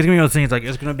see. It's gonna be one of those things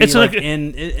it's gonna be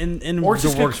in the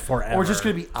works forever, or it's just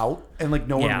gonna be out and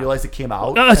no one realized it came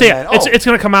out. It's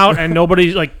gonna come out and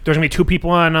nobody's there's gonna be 2 people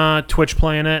on Twitch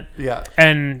playing it. Yeah,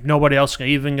 and nobody else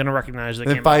even gonna recognize it.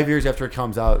 And then 5 years after it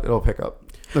comes out, it'll pick up.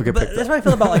 That's what I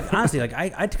feel about honestly.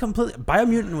 I completely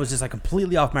Biomutant was just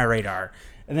completely off my radar,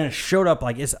 and then it showed up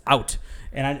it's out.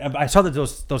 And I saw that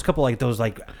those couple those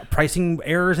pricing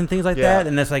errors and things like that,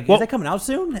 and it's is that coming out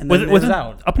soon? And then it was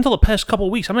out. Up until the past couple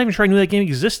of weeks, I'm not even sure I knew that game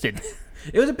existed.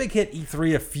 It was a big hit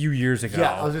E3 a few years ago.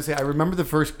 Yeah, I was gonna say I remember the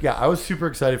first. Yeah, I was super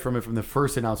excited from the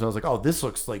first announcement. I was like, oh, this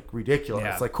looks ridiculous.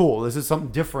 Yeah. It's cool. This is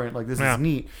something different. This is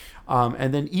neat.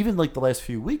 And then even the last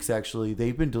few weeks, actually,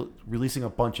 they've been releasing a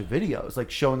bunch of videos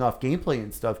showing off gameplay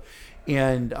and stuff,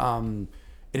 and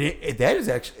that is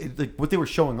actually what they were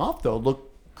showing off though looked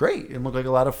great and looked like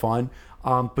a lot of fun.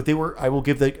 But you gotta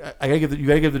give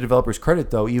the developers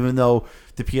credit though, even though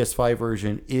the PS5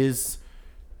 version is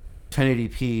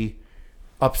 1080p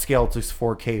upscale to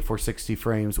 4K for 60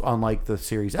 frames, unlike the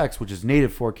Series X, which is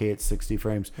native 4K at 60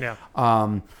 frames. Yeah.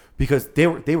 Because they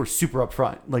were super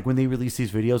upfront. Like when they released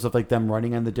these videos of like them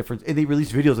running on the different, and they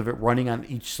released videos of it running on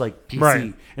each like PC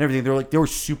and everything. They were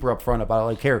super upfront about it.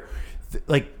 Like here,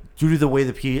 like due to the way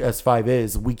the PS5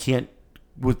 is, we can't,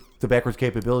 with the backwards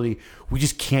capability, we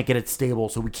just can't get it stable.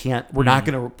 So we're not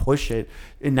going to push it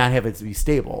and not have it to be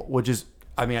stable, which is,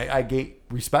 I mean, I get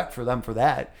respect for them for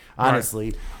that,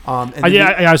 honestly. Right.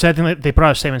 I was saying they put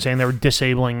out a statement saying they were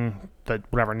disabling the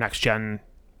whatever next gen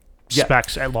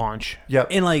specs at launch. Yep.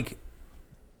 And like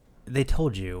they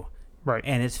told you. Right.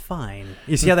 And it's fine.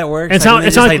 You see how that works? It's not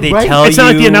like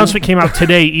the announcement came out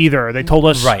today either. They told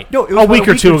us no, it was a week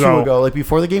or two ago. Like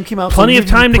before the game came out. Plenty of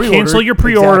time to cancel your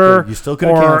pre-order. Exactly. You still could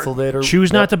have canceled it. Or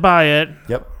choose not to buy it.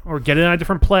 Yep. Or get it on a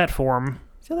different platform.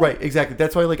 Right, exactly.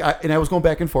 That's why, like, I was going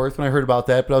back and forth when I heard about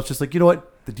that, but I was just like, you know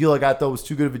what? The deal I got, though, was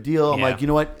too good of a deal. I'm like, you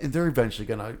know what? They're eventually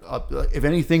going to, if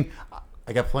anything,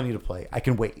 I got plenty to play. I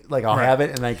can wait. Like, I'll have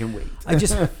it, and I can wait.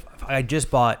 I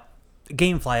just bought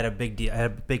GameFly at a big deal. I had a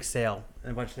big sale,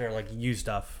 and a bunch of their like used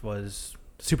stuff was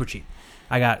super cheap.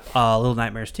 I got Little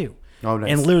Nightmares 2. Oh,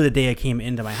 nice. And literally the day I came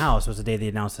into my house was the day they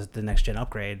announced the next gen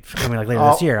upgrade coming like later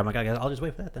this year. I'm like, I'll just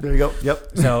wait for that then. There you go. Yep.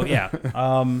 So yeah.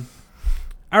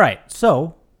 All right.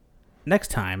 So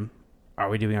next time, are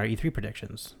we doing our E3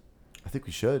 predictions? I think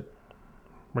we should.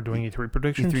 We're doing E3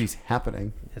 predictions. E3's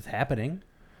happening. It's happening.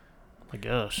 I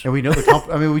guess. And we know the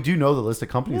I mean, we do know the list of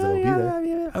companies that will be there.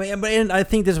 Yeah. I mean, and I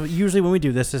think this usually when we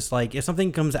do this, it's like if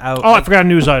something comes out. Oh, I forgot a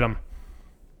news item.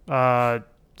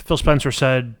 Phil Spencer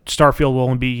said Starfield will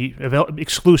only be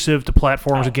exclusive to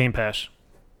platforms with Game Pass.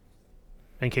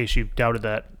 In case you doubted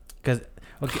that.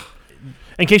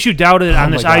 In case you doubted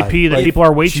on this IP that people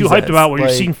are way too hyped about, where you're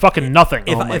seeing fucking nothing.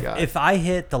 If I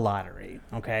hit the lottery,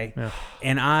 okay,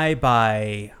 and I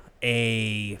buy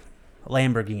a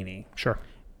Lamborghini, sure,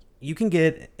 you can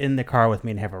get in the car with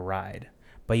me and have a ride,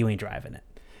 but you ain't driving it.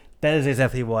 That is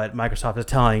exactly what Microsoft is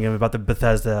telling him about the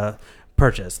Bethesda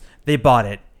purchase. They bought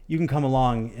it. You can come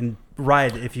along and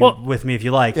ride with me if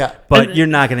you like, but you're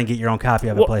not going to get your own copy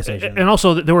of a PlayStation. And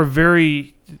also,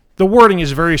 the wording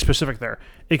is very specific there.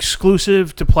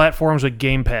 Exclusive to platforms with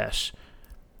Game Pass.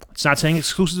 It's not saying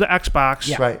exclusive to Xbox.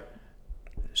 Yeah. Right.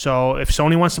 So if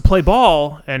Sony wants to play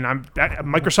ball, and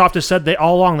Microsoft has said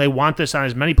all along they want this on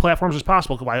as many platforms as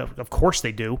possible, of course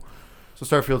they do. So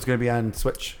Starfield's going to be on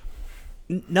Switch?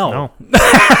 No.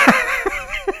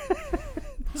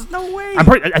 There's no way. I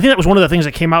think that was one of the things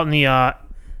that came out in the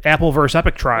Apple versus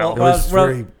Epic trial. It was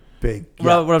very big.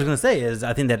 What I was going to say is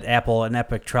I think that Apple and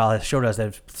Epic trial has showed us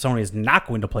that Sony is not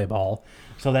going to play ball.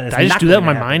 So that Did I just do that in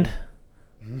my mind?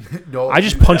 No. I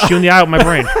just punched you in the eye with my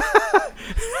brain.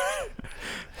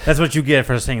 That's what you get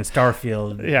for saying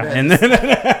Starfield. Yeah. And then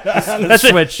that's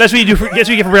Switch. That's what you do. That's what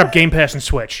you get for bringing up Game Pass and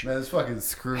Switch. Man, it's fucking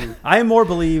screwed. I more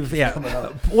believe,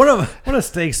 one of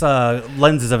Steak's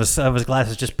lenses of his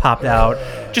glasses just popped out.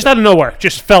 Just out of nowhere.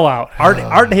 Just fell out.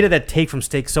 Art hated that take from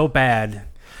Steak so bad,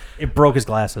 it broke his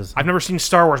glasses. I've never seen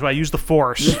Star Wars, but I used the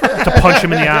Force to punch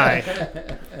him in the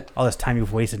eye. All this time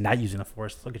you've wasted not using the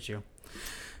Force. Look at you.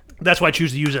 That's what I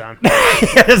choose to use it on.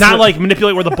 Not like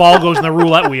manipulate where the ball goes in the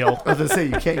roulette wheel. I was going to say,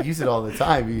 you can't use it all the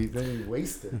time. You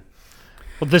waste it.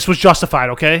 Well, this was justified,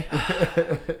 okay?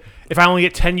 If I only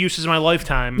get 10 uses in my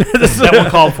lifetime, that one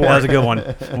called for. That was a good one.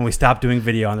 When we stopped doing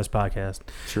video on this podcast.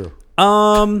 True.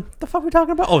 The fuck are we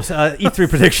talking about? Oh, E3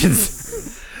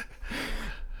 predictions.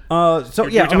 You're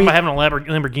talking about having a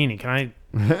Lamborghini. Can I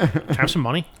have some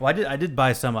money? Well, I did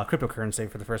buy some cryptocurrency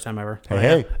for the first time ever.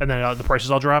 Hey. And then the prices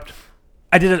all dropped?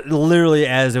 I did it literally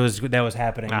as that was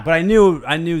happening, but I knew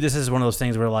this is one of those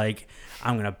things where like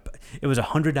it was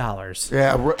 $100.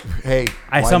 Yeah. Hey.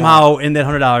 I somehow in that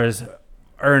 $100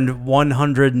 earned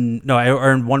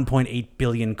 1.8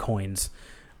 billion coins,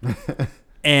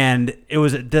 and it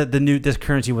was this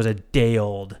currency was a day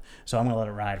old, so I'm gonna let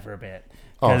it ride for a bit.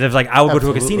 Because if I would go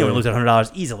to a casino and lose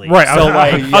 $100 easily, right? So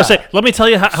I'll say, let me tell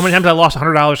you how many times I lost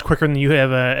 $100 quicker than you have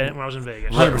when I was in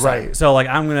Vegas. 100%. Right. So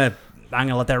I'm gonna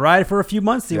let that ride for a few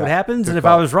months, see what happens, and if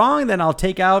I was wrong, then I'll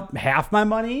take out half my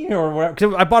money or whatever.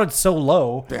 Because I bought it so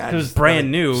low, it was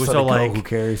brand new. So who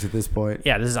cares at this point?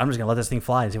 Yeah, I'm just gonna let this thing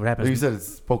fly and see what happens. You said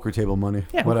it's poker table money.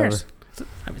 Yeah, whatever. Who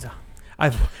cares?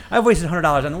 I've wasted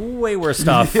 $100 on way worse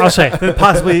stuff. I'll say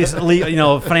possibly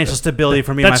financial stability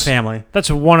for me and my family. That's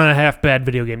 1.5 bad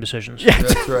video game decisions. Yeah,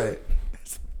 that's right.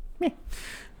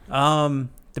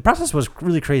 the process was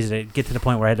really crazy to get to the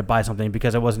point where I had to buy something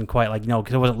because it wasn't quite like,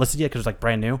 because it wasn't listed yet because it was like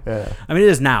brand new. Yeah. I mean, it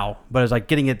is now, but it was like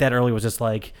getting it that early was just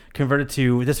like converted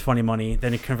to this funny money,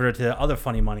 then it converted to other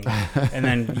funny money, and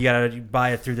then you gotta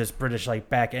buy it through this British like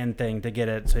back end thing to get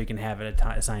it so you can have it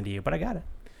assigned to you. But I got it.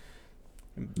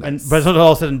 Nice. But it's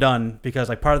all said and done because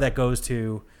like part of that goes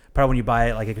to part when you buy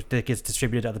it, like it gets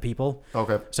distributed to other people.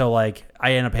 Okay. So like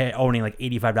I end up owning like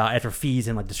 $85 after fees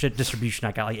and like distribution.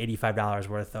 I got like $85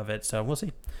 worth of it. So we'll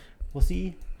see. We'll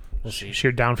see. So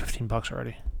you're down $15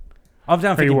 already. I'm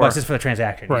down Or you $15 were. just for the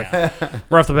transaction. Right. Yeah.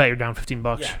 Right off the bat, you're down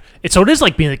 $15. Yeah. So it is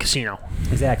like being at a casino.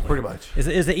 Exactly. Pretty much.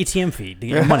 It's the ATM fee to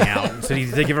get your money out. So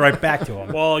they give it right back to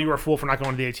them. Well, you were a fool for not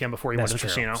going to the ATM before you That's went to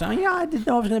the true. casino. So yeah, I didn't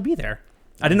know I was going to be there.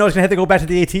 I didn't know I was going to have to go back to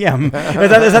the ATM.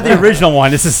 It's not the original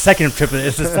one. It's the second trip.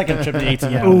 It's the second trip to the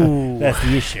ATM. Ooh. That's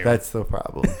the issue. That's the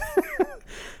problem.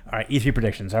 All right, E3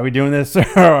 predictions. Are we doing this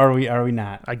or are we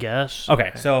not? I guess.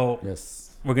 Okay, so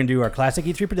Yes. we're going to do our classic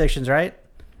E3 predictions, right?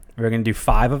 We're going to do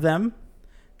 5 of them.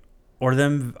 Order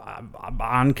them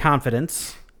on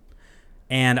confidence.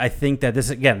 And I think that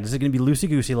this is going to be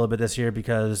loosey-goosey a little bit this year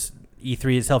because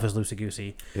E3 itself is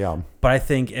loosey-goosey. Yeah. But I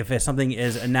think if something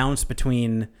is announced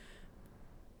between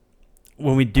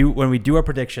when we do our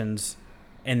predictions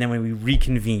and then when we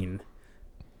reconvene.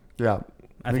 Yeah.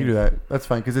 I We think can do that. That's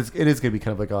fine because it is going to be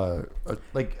kind of like a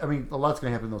lot's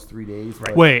going to happen in those 3 days. Right.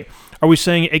 but- Wait, are we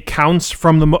saying it counts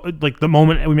from the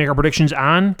moment we make our predictions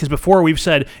on? Because before we've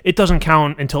said it doesn't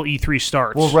count until E3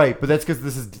 starts. Well, right, but that's because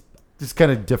this is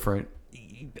kind of different.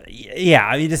 Yeah,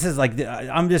 I mean, this is like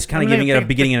I'm just kind of giving it a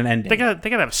beginning and an ending. They got to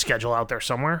have a schedule out there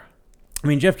somewhere. I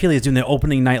mean, Jeff Keighley is doing the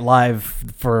opening night live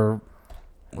for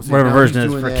Well, see, whatever now version he's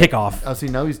is doing for that- kickoff. I see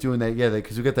now he's doing that. Yeah,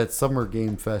 because we got that summer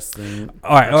game fest thing.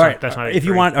 All right. That's not If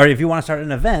you E3. want, if you want to start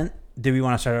an event, do we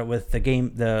want to start it with the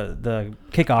game, the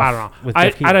kickoff? I don't know. With I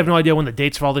Jeff Keighley? have no idea when the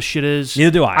dates of all this shit is.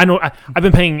 Neither do I. I know. I've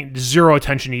been paying zero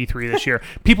attention to E3 this year.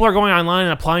 People are going online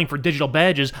and applying for digital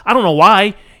badges. I don't know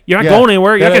why. You're not Yeah, going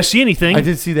anywhere. You're that not going I- to see anything. I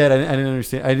did see that. I didn't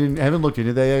understand. I haven't looked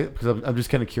into that yet because I'm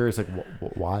just kind of curious. Like,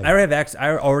 why? I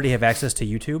already have access to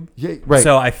YouTube. Yeah, right.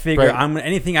 So I figure right. I'm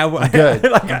anything I would. I'm good.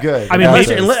 like, I'm good. I mean, Unless,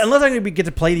 maybe- unless I'm gonna get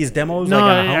to play these demos no, like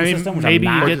on a home I mean, system, which maybe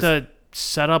I'm you not. get to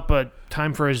set up a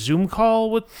time for a Zoom call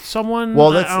with someone.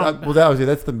 Well, I don't-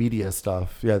 that's the media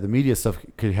stuff. Yeah, the media stuff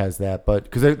has that, but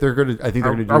because they're going to. I think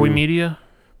they're going to do. are we media?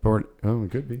 But we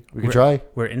could be. We could try.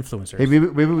 We're influencers. Hey, maybe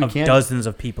we of can. dozens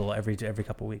of people every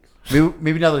couple weeks.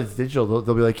 Maybe now that it's digital,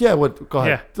 they'll be like, yeah, what? Go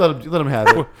ahead. Yeah. Let them have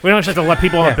it. We don't just have to let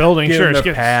people in the building. Give Sure, them just a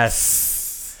give-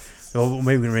 pass. Well,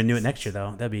 maybe we can renew it next year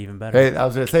though. That'd be even better. Hey, I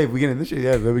was going to say, if we get in this year,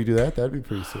 yeah, maybe we can do that. That'd be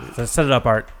pretty sweet. So set it up,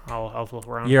 Art. I'll look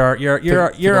around. You're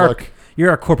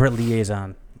our corporate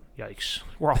liaison. Yikes,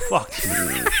 we're all fucked.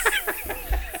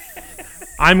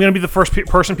 I'm gonna be the first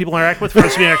person people interact with for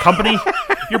this being a company.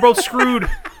 You're both screwed.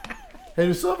 Hey, do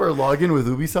you still have our login with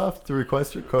Ubisoft to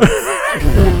request your code?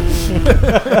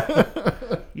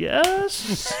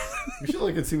 Yes. We should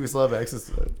look and see if we still have access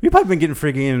to it. We've probably been getting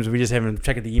free games. We just haven't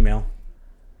checked the email.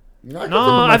 No,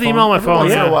 I have the email on my Every phone,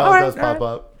 once in yeah. a while, Alright, it does pop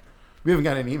up. We haven't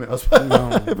gotten any emails.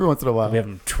 Every once in a while. We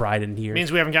haven't tried in here.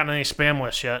 Means we haven't gotten any spam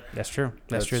lists yet. That's true.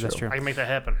 That's true. I can make that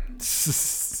happen.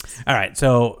 All right,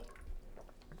 so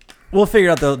we'll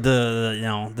figure out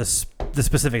the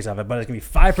specifics of it, but it's gonna be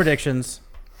 5 predictions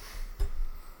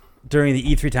during the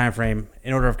E3 time frame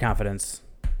in order of confidence.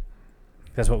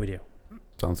 That's what we do.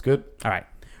 Sounds good. All right,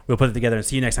 we'll put it together and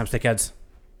see you next time, Stickheads.